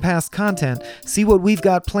current and past content, see what we've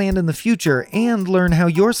got planned in the future, and learn how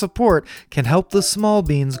your support can help the small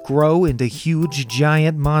beans grow into huge,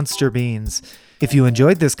 giant monster beans. If you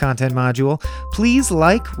enjoyed this content module, please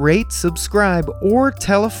like, rate, subscribe, or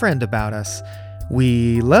tell a friend about us.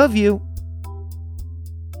 We love you!